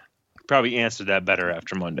Monday. Probably answer that better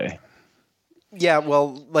after Monday. Yeah,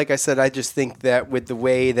 well, like I said, I just think that with the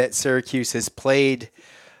way that Syracuse has played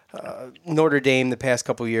Notre Dame the past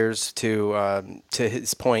couple of years, to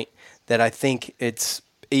his point, that I think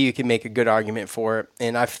you can make a good argument for it.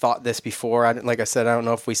 And I've thought this before. Like I said, I don't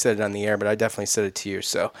know if we said it on the air, but I definitely said it to you.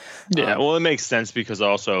 So yeah, well, it makes sense because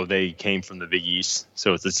also they came from the Big East.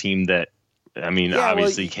 So it's a team that,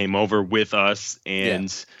 obviously came over with us,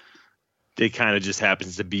 and it kind of just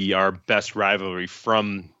happens to be our best rivalry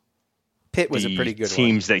from Pitt was a pretty good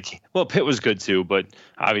teams one. Pitt was good too, but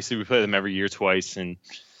obviously we play them every year twice, and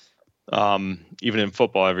even in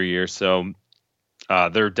football every year. So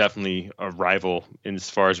they're definitely a rival as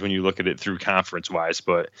far as when you look at it through conference wise.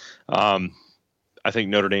 But I think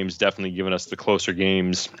Notre Dame's definitely given us the closer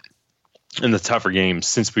games and the tougher games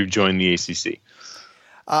since we've joined the ACC.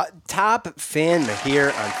 Top fan here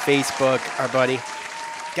on Facebook, our buddy.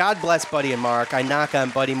 God bless Buddy and Mark. I knock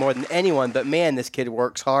on Buddy more than anyone, but man, this kid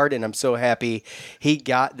works hard, and I'm so happy he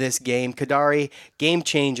got this game. Kadari, game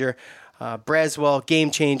changer. Braswell, game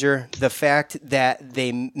changer. The fact that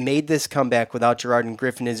they made this comeback without Gerard and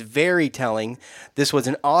Griffin is very telling. This was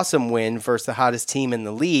an awesome win versus the hottest team in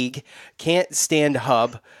the league. Can't stand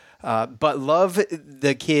Hub, but love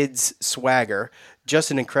the kids' swagger.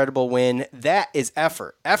 Just an incredible win. That is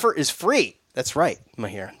effort. Effort is free. That's right,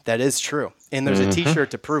 Mahir. That is true. And there's a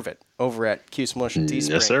T-shirt to prove it over at Cuse Militia Teespring.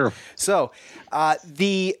 Yes, sir. So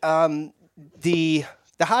the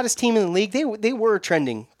hottest team in the league, they were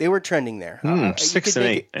trending. They were trending there.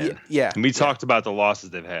 6-8. Yeah. And we talked about the losses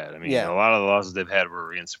they've had. A lot of the losses they've had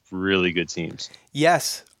were against really good teams.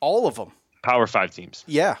 Yes, all of them. Power 5 teams.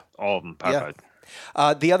 Yeah. All of them. Power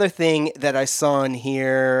 5. The other thing that I saw in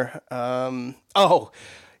here,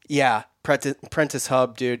 Prentice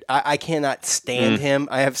Hub, dude. I cannot stand him.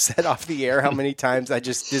 I have said off the air how many times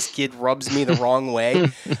this kid rubs me the wrong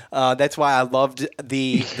way. That's why I loved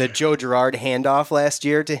the Joe Girard handoff last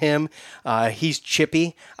year to him. He's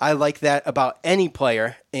chippy. I like that about any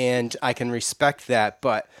player, and I can respect that.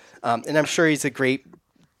 But and I'm sure he's a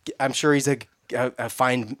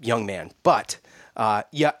fine young man. But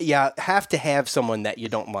you have to have someone that you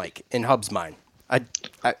don't like. And Hub's mine.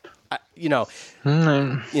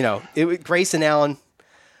 Grayson Allen,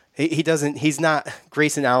 he's not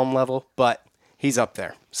Grayson Allen level, but he's up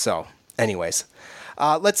there. So anyways,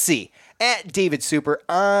 Let's see. At David Super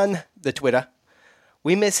on the Twitter,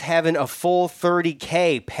 we miss having a full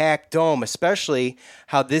 30K packed dome, especially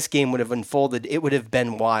how this game would have unfolded. It would have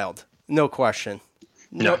been wild. No question.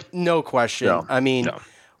 No question. No. I mean,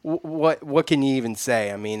 what can you even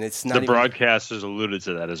say? I mean, it's not the broadcasters alluded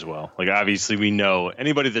to that as well. Like, obviously, we know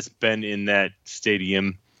anybody that's been in that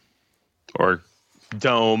stadium or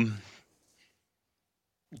dome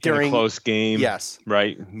during a close game, yes,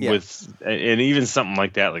 right? Yeah. And even something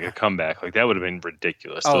like that, like a comeback, like that would have been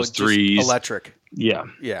ridiculous. Oh, those threes, electric. Yeah.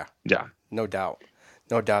 No doubt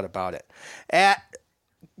about it. At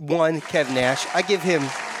Kevin Nash, I give him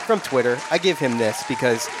from Twitter. I give him this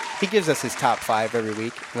because he gives us his top 5 every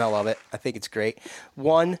week, and I love it. I think it's great.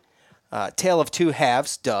 1, tale of 2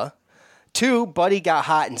 halves. Duh. 2, Buddy got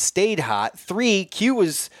hot and stayed hot. 3, Q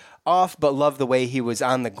was off, but loved the way he was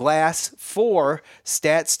on the glass. 4,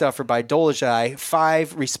 stat stuffer by Dolezaj.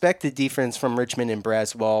 5, respect the defense from Richmond and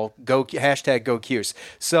Braswell. Go #GoQs.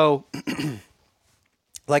 So,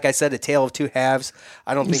 like I said, a tale of 2 halves.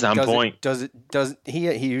 I don't think he's on point. He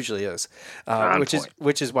usually is,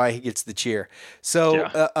 which is why he gets the cheer. So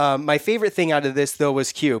my favorite thing out of this though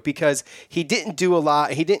was Q, because he didn't do a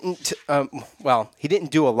lot. He didn't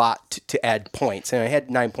do a lot to add points. And I had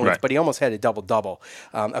 9 points, but he almost had a double,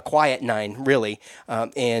 a quiet 9 really.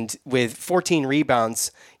 And with 14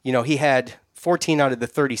 rebounds, he had 14 out of the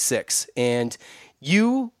 36. And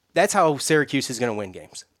that's how Syracuse is going to win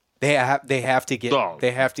games. They have to get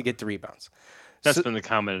the rebounds. That's been the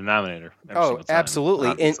common denominator.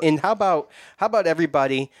 Absolutely. And how about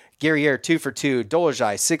everybody? Guerriere 2 for 2,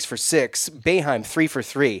 Dolezaj 6 for 6, Boeheim 3 for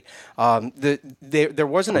 3. There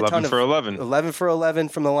wasn't a ton of 11 for 11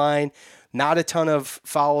 from the line. Not a ton of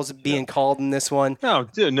fouls being called in this one. No,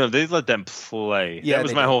 they let them play. Yeah, that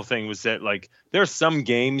was my whole thing. Was that like there are some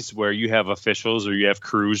games where you have officials or you have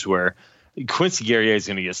crews where Quincy Guerriere is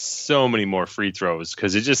going to get so many more free throws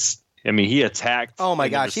because it just, he attacked. Oh my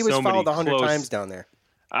gosh, he was fouled 100 times down there.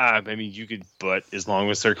 You could, but as long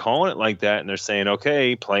as they're calling it like that and they're saying,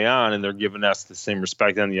 okay, play on, and they're giving us the same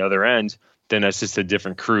respect on the other end, then that's just a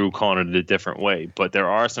different crew calling it a different way. But there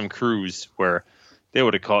are some crews where they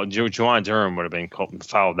would have called, Juwan Durham would have been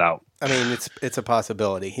fouled out. It's a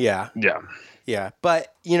possibility. Yeah. Yeah. Yeah,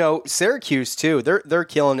 but Syracuse too. They're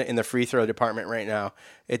killing it in the free throw department right now.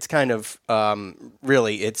 It's kind of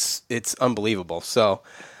really it's unbelievable. So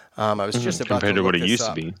I was just about compared to what it used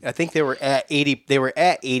up. to be. I think they were at 80. They were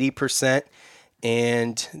at 80%,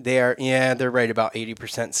 and they're right about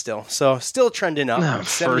 80% still. So still trending up.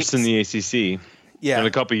 First in the ACC. Yeah, and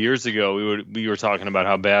a couple of years ago we were talking about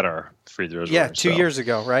how bad our free throws were. Yeah, 2 years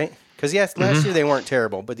ago, right? Because last year they weren't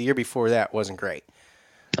terrible, but the year before that wasn't great.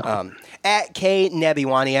 At K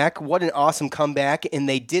Nabiwaniak, what an awesome comeback, and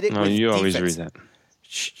they did it with defense. You always read that.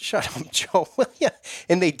 Shut up, Joe.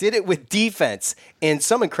 And they did it with defense and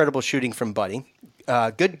some incredible shooting from Buddy.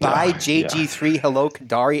 Goodbye, JG3. Hello,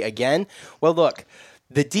 Kadari again. Well, look,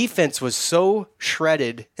 the defense was so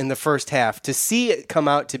shredded in the first half. To see it come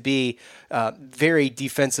out to be very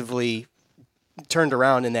defensively turned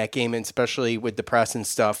around in that game, and especially with the press and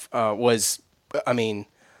stuff, that's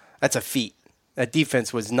a feat. That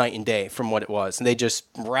defense was night and day from what it was, and they just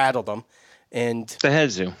rattled them. And they had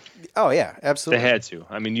to. Oh yeah, absolutely. They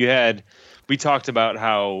had to. We talked about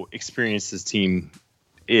how experienced this team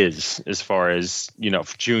is, as far as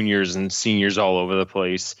juniors and seniors all over the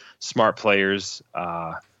place, smart players.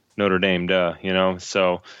 Notre Dame,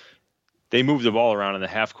 So they moved the ball around in the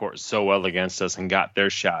half court so well against us and got their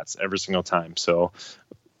shots every single time. So.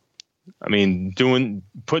 Putting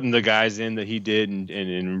the guys in that he did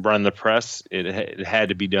and run the press, it had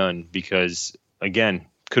to be done because, again,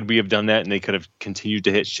 could we have done that and they could have continued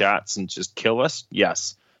to hit shots and just kill us?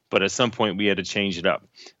 Yes. But at some point we had to change it up.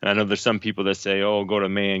 And I know there's some people that say, oh, go to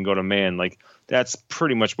man. Like, that's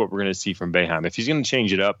pretty much what we're going to see from Boeheim. If he's going to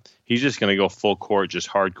change it up, he's just going to go full court, just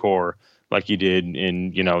hardcore, like he did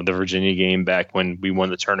in, the Virginia game back when we won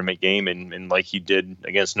the tournament game and like he did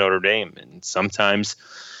against Notre Dame. And sometimes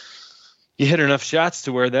you hit enough shots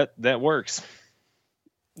to where that works.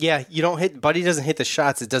 Yeah, Buddy doesn't hit the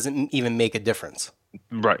shots. It doesn't even make a difference.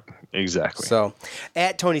 Right, exactly. So,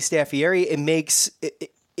 at Tony Staffieri,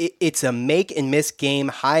 it's a make and miss game.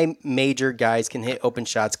 High major guys can hit open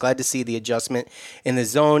shots. Glad to see the adjustment in the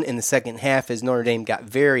zone in the second half as Notre Dame got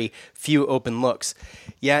very few open looks.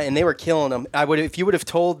 Yeah, and they were killing them. If you would have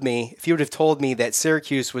told me that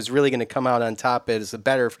Syracuse was really going to come out on top as a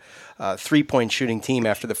better 3-point shooting team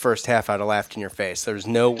after the first half, I'd have laughed in your face. There's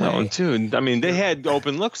no way. No, dude. They had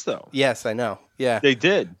open looks though. Yes, I know. Yeah, they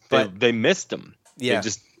did. But they missed them. Yeah.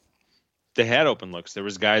 they had open looks. There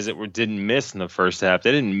was guys that didn't miss in the first half.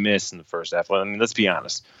 They didn't miss in the first half. I mean, let's be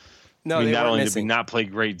honest. No, I mean, they not weren't only missing. did they not play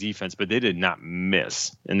great defense, but they did not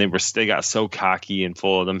miss, and they got so cocky and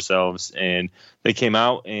full of themselves, and they came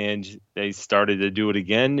out and they started to do it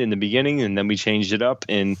again in the beginning, and then we changed it up,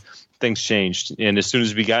 and things changed. And as soon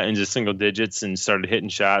as we got into single digits and started hitting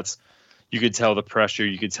shots, you could tell the pressure.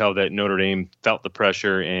 You could tell that Notre Dame felt the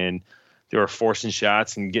pressure, and they were forcing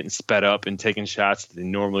shots and getting sped up and taking shots that they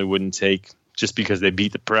normally wouldn't take just because they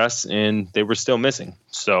beat the press, and they were still missing.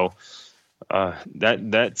 So.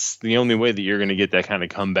 That's the only way that you're going to get that kind of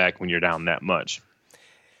comeback when you're down that much.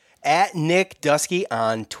 At Nick Dusky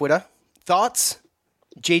on Twitter, thoughts?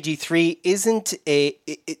 JG3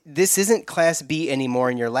 this isn't Class B anymore,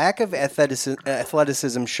 and your lack of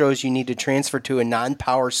athleticism shows you need to transfer to a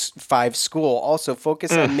non-Power 5 school. Also,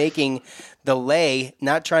 focus on making the lay,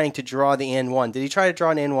 not trying to draw the and one. Did he try to draw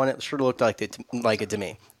an and one? It sure looked like it to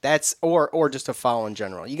me. That's or just a foul in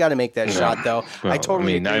general. You got to make that shot though. Well, I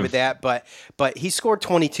totally agree with that. But he scored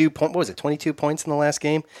 22 points. What was it? 22 points in the last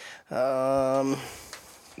game.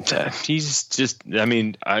 He's just. I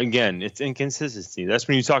mean, again, it's inconsistency. That's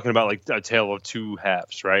when you're talking about like a tale of two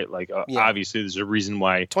halves, right? Like obviously, there's a reason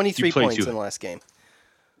why 23 points in the last game.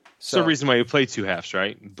 So the reason why you play two halves,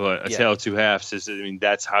 right? But a tale of two halves is. I mean,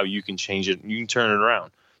 that's how you can change it. You can turn it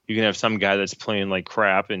around. You can have some guy that's playing like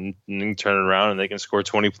crap and turn it around and they can score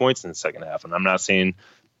 20 points in the second half. And I'm not saying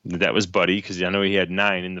that was Buddy because I know he had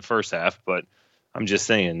 9 in the first half, but I'm just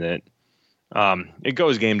saying that it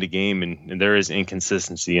goes game to game and there is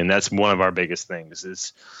inconsistency. And that's one of our biggest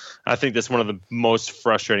things I think that's one of the most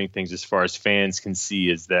frustrating things as far as fans can see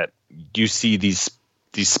is that you see these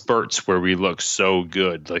spurts where we look so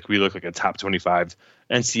good. Like we look like a top 25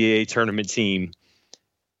 NCAA tournament team.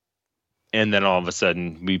 And then all of a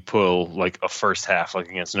sudden we pull like a first half like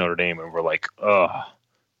against Notre Dame and we're like, oh,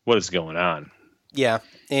 what is going on? Yeah.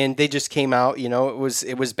 And they just came out, it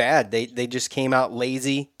was bad. They just came out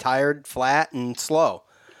lazy, tired, flat, and slow.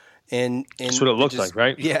 And that's what it looked like,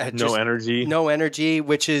 right? Yeah. No energy,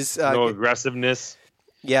 which is no aggressiveness.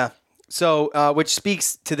 Yeah. So, which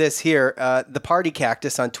speaks to this here, the Party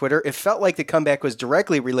Cactus on Twitter. It felt like the comeback was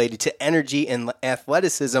directly related to energy and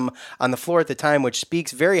athleticism on the floor at the time, which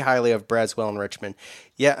speaks very highly of Braswell and Richmond.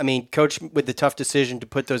 Yeah, I mean, coach with the tough decision to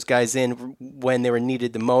put those guys in when they were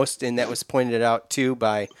needed the most, and that was pointed out too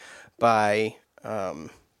by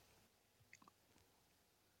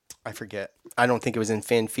I forget. I don't think it was in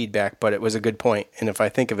fan feedback, but it was a good point. And if I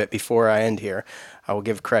think of it before I end here, I will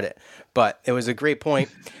give credit. But it was a great point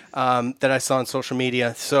that I saw on social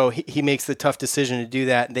media. So he makes the tough decision to do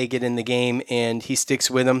that. They get in the game, and he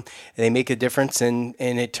sticks with them. And they make a difference, and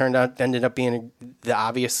it ended up being the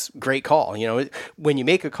obvious great call. When you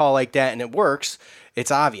make a call like that and it works,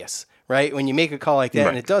 it's obvious, right? When you make a call like that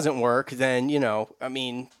and it doesn't work, then, you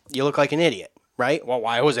look like an idiot. Right? Well,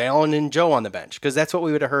 why was Allen and Joe on the bench? Because that's what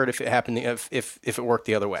we would have heard if it happened, if it worked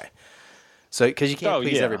the other way. So, because you can't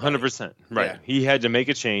please everybody. 100%. Right. Yeah. He had to make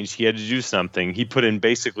a change. He had to do something. He put in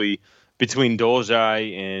basically between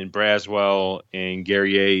Dolezaj and Braswell and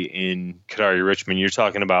Guerrier and Kadari Richmond, you're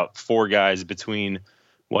talking about 4 guys between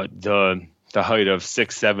the height of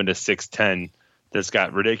 6'7" to 6'10" that's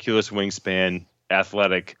got ridiculous wingspan,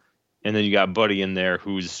 athletic, and then you got Buddy in there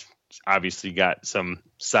who's obviously got some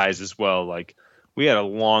size as well. Like, we had a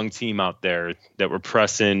long team out there that were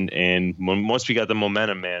pressing, and once we got the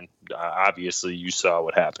momentum, man, obviously you saw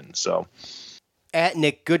what happened. So, at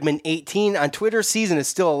Nick Goodman 18 on Twitter, season is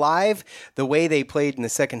still alive. The way they played in the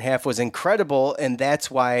second half was incredible, and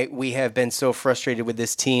that's why we have been so frustrated with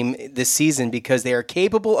this team this season, because they are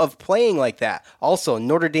capable of playing like that. Also,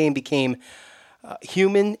 Notre Dame became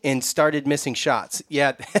human and started missing shots.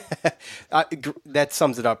 Yeah, that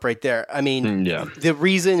sums it up right there. I mean, The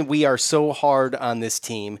reason we are so hard on this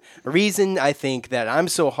team, the reason I think that I'm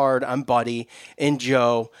so hard on Buddy and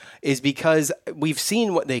Joe is because we've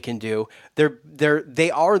seen what they can do. They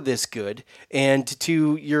are this good. And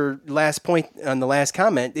to your last point on the last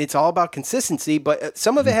comment, it's all about consistency, but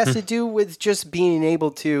some of it has to do with just being able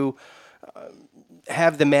to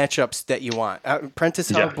have the matchups that you want.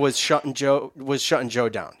 Prentice Hub was shutting Joe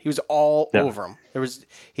down. He was all over him.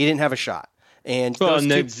 He didn't have a shot. And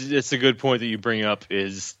it's a good point that you bring up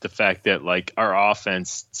is the fact that like our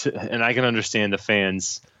offense, and I can understand the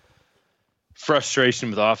fans'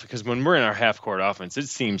 frustration with offense, because when we're in our half court offense, it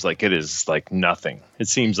seems like it is like nothing. It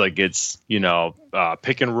seems like it's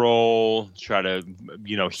pick and roll, try to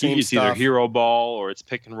it's either hero ball or it's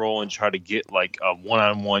pick and roll and try to get like a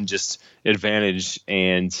one-on-one just advantage,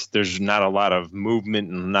 and there's not a lot of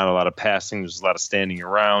movement and not a lot of passing. There's a lot of standing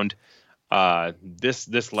around.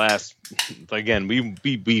 This last, again,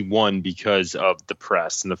 we won because of the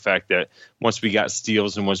press and the fact that once we got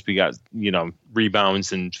steals and once we got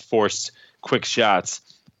rebounds and forced quick shots,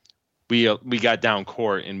 we got down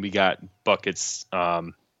court and we got buckets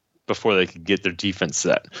before they could get their defense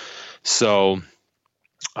set. So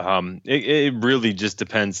it really just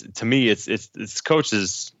depends. To me, it's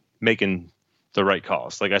coaches making the right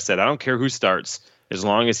calls. Like I said, I don't care who starts as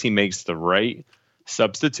long as he makes the right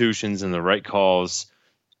substitutions and the right calls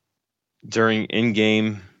during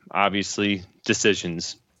in-game, obviously,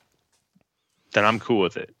 decisions, then I'm cool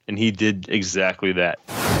with it. And he did exactly that.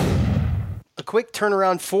 A quick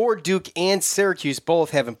turnaround for Duke and Syracuse.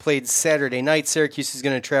 Both haven't played Saturday night. Syracuse is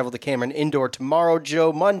going to travel to Cameron Indoor tomorrow,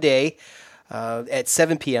 Joe, Monday at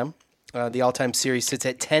 7 p.m. The all-time series sits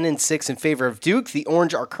at 10-6 in favor of Duke. The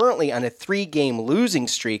Orange are currently on a 3-game losing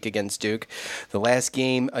streak against Duke. The last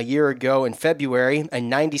game a year ago in February, a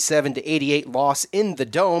 97-88 loss in the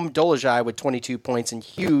Dome. Dolezaj with 22 points and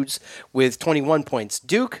Hughes with 21 points.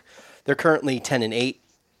 Duke, they're currently 10-8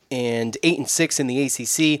 and 8-6 in the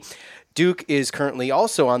ACC. Duke is currently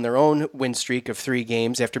also on their own win streak of 3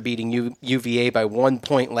 games after beating UVA by 1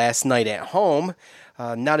 point last night at home.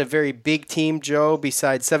 Not a very big team, Joe,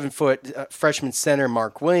 besides 7-foot freshman center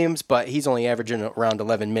Mark Williams, but he's only averaging around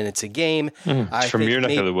 11 minutes a game. From your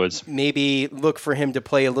neck of the woods. Maybe look for him to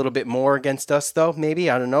play a little bit more against us, though. Maybe.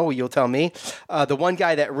 I don't know. You'll tell me. The one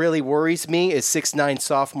guy that really worries me is 6'9"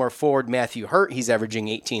 sophomore forward Matthew Hurt. He's averaging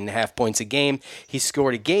 18.5 points a game. He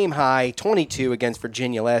scored a game-high 22 against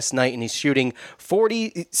Virginia last night, and he's shooting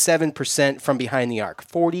 47% from behind the arc.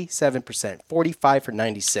 47%. 45 for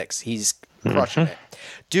 96. He's crushing it.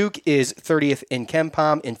 Duke is 30th in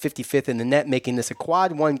KenPom and 55th in the net, making this a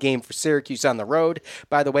quad 1 game for Syracuse on the road.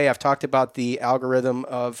 By the way, I've talked about the algorithm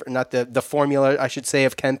of, not the formula, I should say,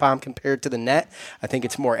 of KenPom compared to the net. I think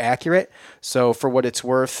it's more accurate. So for what it's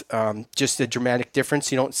worth, just a dramatic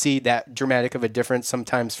difference. You don't see that dramatic of a difference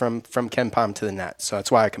sometimes from KenPom to the net. So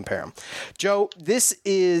that's why I compare them. Joe, this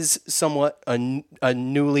is somewhat a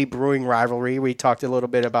newly brewing rivalry. We talked a little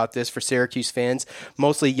bit about this for Syracuse fans,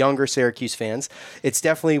 mostly younger Syracuse fans. It's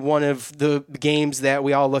definitely one of the games that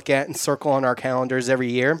we all look at and circle on our calendars every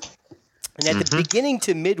year. And at the beginning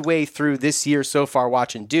to midway through this year so far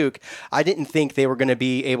watching Duke, I didn't think they were going to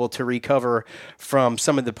be able to recover from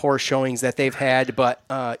some of the poor showings that they've had, but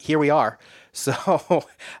here we are. So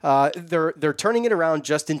they're turning it around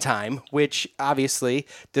just in time, which obviously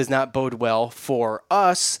does not bode well for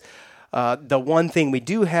us. The one thing we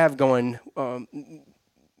do have going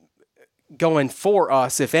for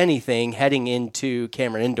us, if anything, heading into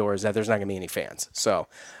Cameron Indoor is that there's not going to be any fans. So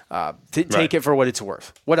take it for what it's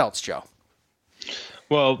worth. What else, Joe?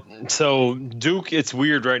 Well, so Duke, it's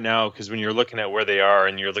weird right now because when you're looking at where they are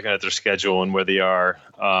and you're looking at their schedule and where they are,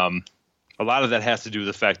 a lot of that has to do with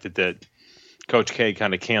the fact that Coach K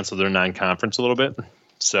kind of canceled their non-conference a little bit.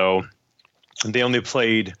 So they only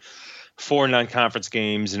played 4 non-conference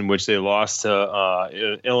games in which they lost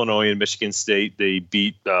to Illinois and Michigan State. They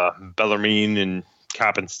beat Bellarmine and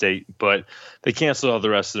Coppin State, but they canceled all the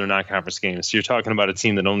rest of their non-conference games. So you're talking about a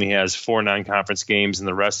team that only has 4 non-conference games, and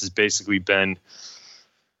the rest has basically been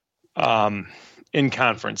in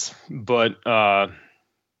conference. But,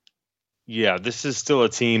 yeah, this is still a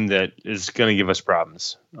team that is going to give us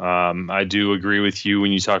problems. I do agree with you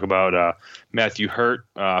when you talk about Matthew Hurt,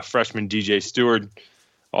 freshman DJ Stewart,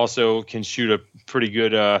 also can shoot a pretty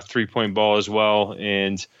good 3-point ball as well.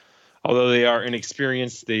 And although they are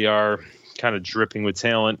inexperienced, they are kind of dripping with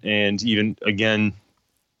talent. And even, again,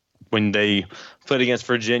 when they played against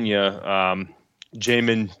Virginia,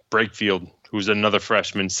 Jamin Brakefield, who's another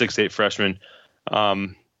freshman, 6'8" freshman,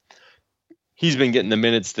 he's been getting the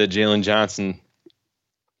minutes that Jalen Johnson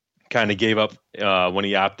kind of gave up when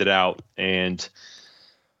he opted out. And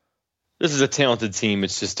this is a talented team.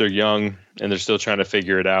 It's just they're young and they're still trying to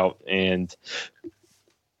figure it out. And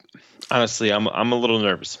honestly, I'm a little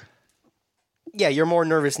nervous. Yeah, you're more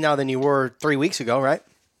nervous now than you were 3 weeks ago, right?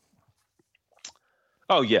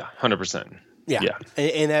 Oh, yeah, 100%. Yeah.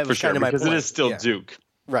 And that was kind of my point. Because it is still Duke.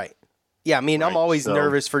 Right. Yeah, I mean, I'm always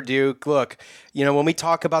nervous for Duke. Look, when we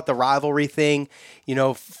talk about the rivalry thing,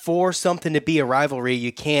 for something to be a rivalry,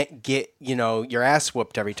 you can't get, your ass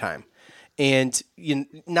whooped every time. And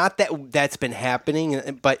not that that's been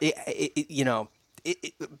happening, but the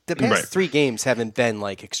past 3 games haven't been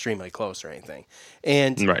like extremely close or anything.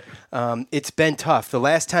 And it's been tough. The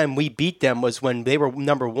last time we beat them was when they were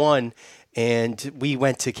number 1, and we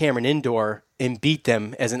went to Cameron Indoor and beat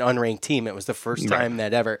them as an unranked team. It was the first time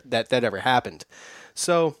that ever happened.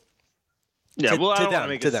 So yeah, I don't want to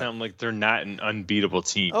make it sound like they're not an unbeatable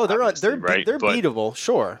team. Oh, they're beatable,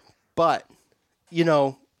 sure. But,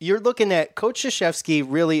 you're looking at Coach Krzyzewski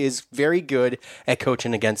really is very good at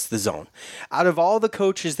coaching against the zone. Out of all the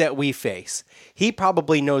coaches that we face, he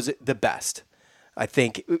probably knows it the best, I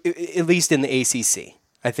think, at least in the ACC.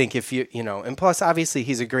 I think if and plus, obviously,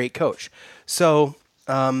 he's a great coach. So,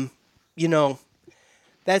 that's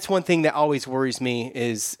one thing that always worries me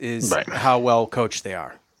is right. How well coached they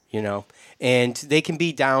are, and they can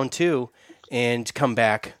be down too and come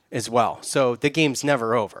back as well. So the game's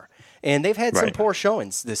never over. And they've had some poor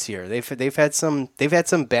showings this year. They've had some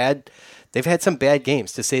bad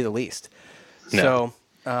games, to say the least. No.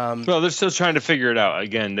 So well, they're still trying to figure it out.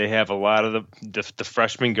 Again, they have a lot of the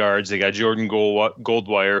freshman guards. They got Jordan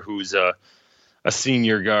Goldwire, who's a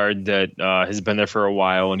senior guard that has been there for a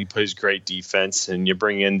while, and he plays great defense. And you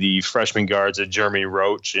bring in the freshman guards of Jeremy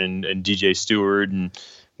Roach and DJ Stewart and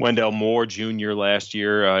Wendell Moore Jr. last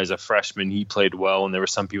year as a freshman. He played well, and there were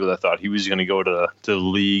some people that thought he was going to go to the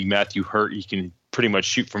league. Matthew Hurt, he can pretty much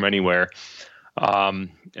shoot from anywhere. And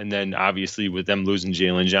then obviously with them losing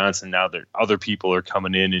Jalen Johnson, now other people are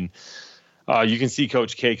coming in, and you can see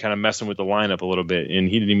Coach K kind of messing with the lineup a little bit. And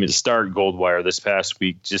he didn't even start Goldwire this past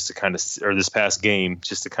week, this past game,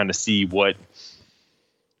 just to kind of see what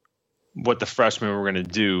the freshmen were going to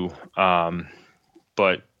do.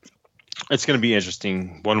 But it's going to be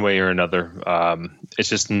interesting one way or another. It's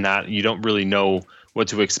just you don't really know what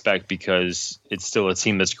to expect because it's still a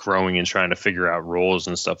team that's growing and trying to figure out roles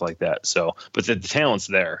and stuff like that. So, but the talent's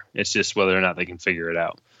there. It's just whether or not they can figure it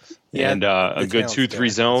out. Yeah, and a good 2-3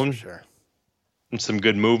 zone, sure. And some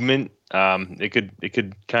good movement. It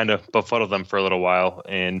could kind of befuddle them for a little while,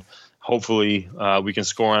 and hopefully we can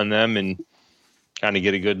score on them and kind of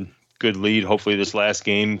get a good lead. Hopefully this last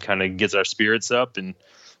game kind of gets our spirits up, and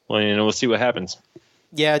we'll see what happens.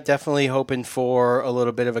 Yeah, definitely hoping for a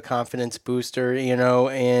little bit of a confidence booster,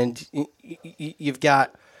 and you've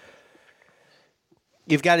got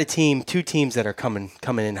two teams that are coming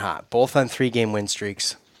in hot, both on 3-game win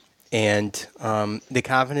streaks, and the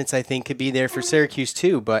confidence I think could be there for Syracuse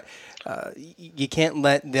too, but you can't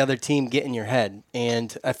let the other team get in your head,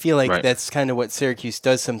 and I feel like that's kind of what Syracuse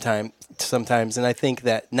does sometimes, and I think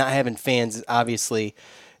that not having fans, obviously,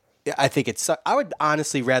 I think I would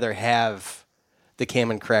honestly rather have the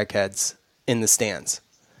Cameron Crackheads in the stands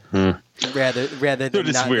rather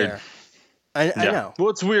than not weird. There. I know. Well,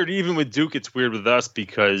 it's weird. Even with Duke, it's weird with us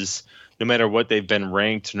because no matter what they've been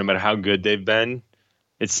ranked, no matter how good they've been,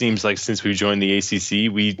 it seems like since we joined the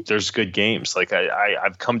ACC, there's good games. Like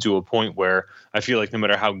I've come to a point where I feel like no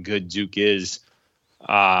matter how good Duke is,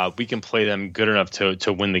 we can play them good enough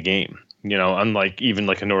to win the game. Unlike even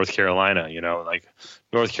like a North Carolina. Like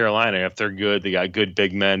North Carolina, if they're good, they got good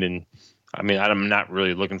big men, and I mean, I'm not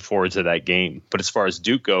really looking forward to that game. But as far as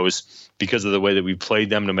Duke goes, because of the way that we played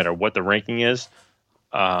them, no matter what the ranking is,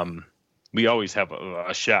 we always have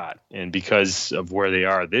a shot. And because of where they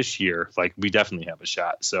are this year, like we definitely have a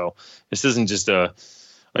shot. So this isn't just a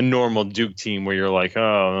normal Duke team where you're like,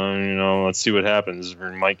 let's see what happens.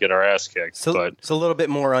 We might get our ass kicked. But it's a little bit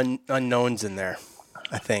more unknowns in there,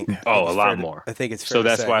 I think. Oh, a lot more. I think it's fair so.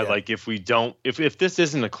 That's to say, why, yeah. like, if we don't, if this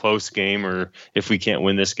isn't a close game, or if we can't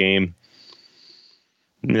win this game,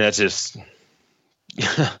 that just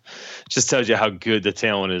tells you how good the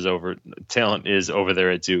talent is over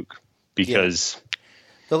there at Duke. Because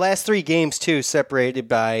the last 3 games too separated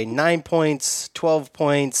by 9 points, 12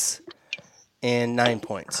 points, and 9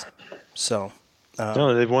 points. So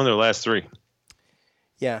no, they've won their last 3.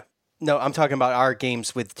 Yeah, no, I'm talking about our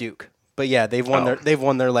games with Duke. But yeah, they've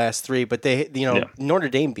won their last 3. But they, Notre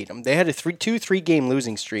Dame beat them. They had 2-3 game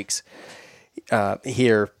losing streaks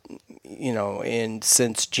here,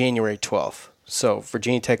 since January 12th. So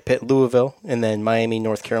Virginia Tech, Pitt, Louisville, and then Miami,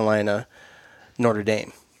 North Carolina, Notre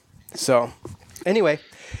Dame. So anyway,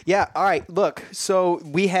 yeah, all right. Look, so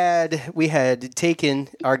we had taken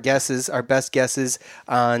our best guesses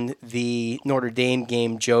on the Notre Dame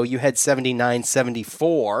game. Joe, you had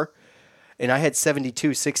 79-74, and I had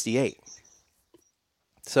 72-68.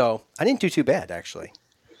 So I didn't do too bad, actually.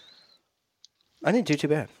 I didn't do too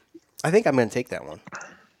bad. I think I'm going to take that one.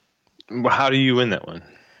 How do you win that one?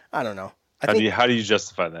 I don't know. How do you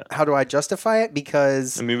justify that? How do I justify it?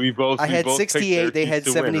 Because I had 68, they had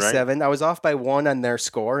 77. Win, right? I was off by 1 on their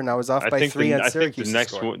score, and I was off by 3 on Syracuse's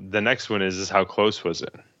score. The next one is how close was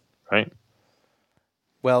it, right?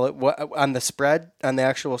 Well, on the spread, on the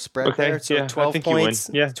actual spread there, so 12 points.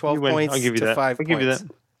 Yeah, 12 points I'll give you to that. 5 I'll points. give you that.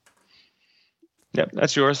 Yep,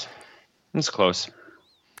 that's yours. It's close.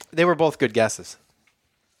 They were both good guesses.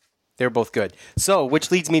 They were both good. So, which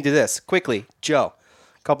leads me to this. Quickly, Joe,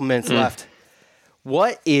 a couple minutes left.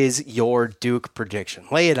 What is your Duke prediction?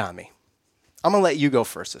 Lay it on me. I'm going to let you go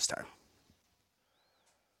first this time.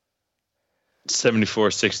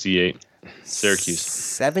 74-68. Syracuse.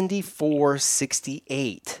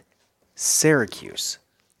 74-68. Syracuse.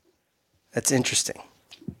 That's interesting.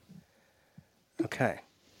 Okay.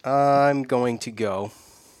 I'm going to go.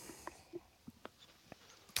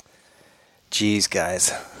 Geez,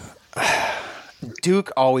 guys.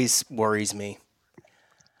 Duke always worries me.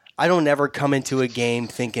 I don't ever come into a game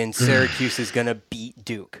thinking Syracuse is going to beat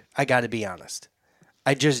Duke. I got to be honest.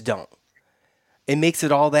 I just don't. It makes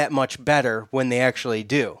it all that much better when they actually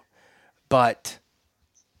do. But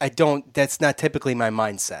I don't, that's not typically my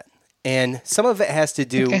mindset. And some of it has to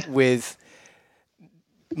do with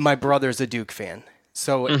my brother's a Duke fan.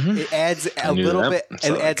 So it adds a little bit,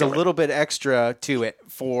 it adds a little bit extra to it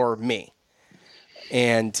for me.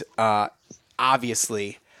 And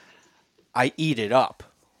obviously I eat it up.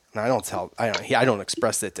 And I don't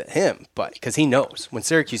express it to him, but because he knows when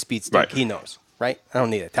Syracuse beats Duke, he knows, right? I don't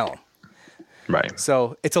need to tell him. Right.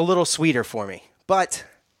 So it's a little sweeter for me. But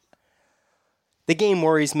the game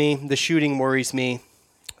worries me. The shooting worries me.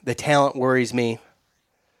 The talent worries me.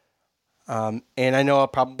 And I know I'll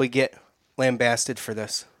probably get lambasted for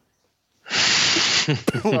this.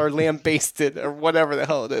 Or lambasted or whatever the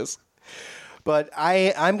hell it is. But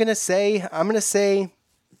I'm going to say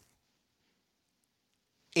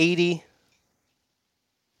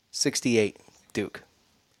 80-68 Duke.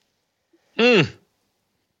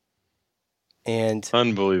 And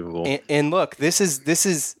unbelievable. And look, this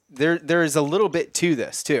is there is a little bit to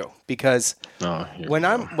this too, because when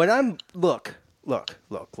I'm look.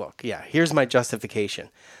 Yeah, here's my justification.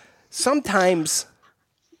 Sometimes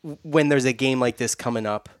when there's a game like this coming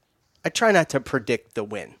up, I try not to predict the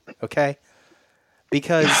win, okay?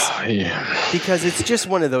 Because it's just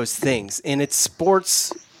one of those things, and it's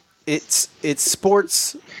sports. It's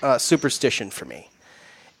sports superstition for me,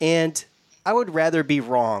 and I would rather be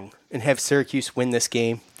wrong and have Syracuse win this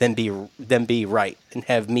game than be right and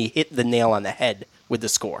have me hit the nail on the head with the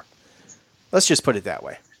score. Let's just put it that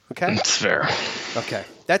way, okay? That's fair. Okay,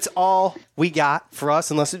 that's all we got for us.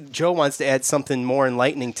 Unless Joe wants to add something more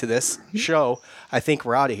enlightening to this show, I think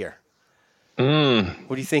we're out of here.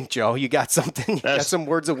 What do you think, Joe? You got something? You got some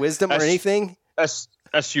words of wisdom or anything?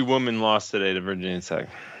 SU women lost today to Virginia Tech.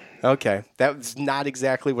 Okay, that was not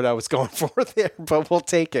exactly what I was going for there, but we'll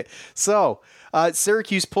take it. So,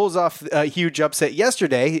 Syracuse pulls off a huge upset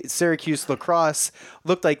yesterday. Syracuse lacrosse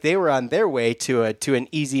looked like they were on their way to an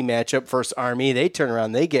easy matchup versus Army. They turn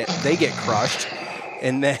around, they get crushed,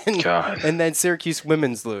 and then Syracuse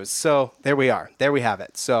women's lose. So there we are. There we have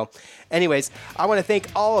it. So, anyways, I want to thank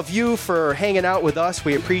all of you for hanging out with us.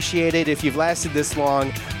 We appreciate it. If you've lasted this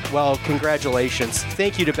long, well, congratulations.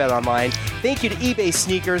 Thank you to BetOnline. Thank you to eBay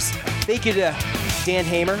Sneakers. Thank you to Dan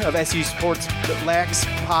Hamer of SU Sports Lax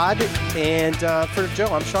Pod. And for Joe,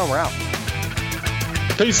 I'm Sean. We're out.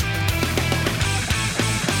 Peace.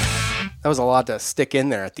 That was a lot to stick in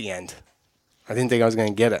there at the end. I didn't think I was going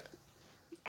to get it.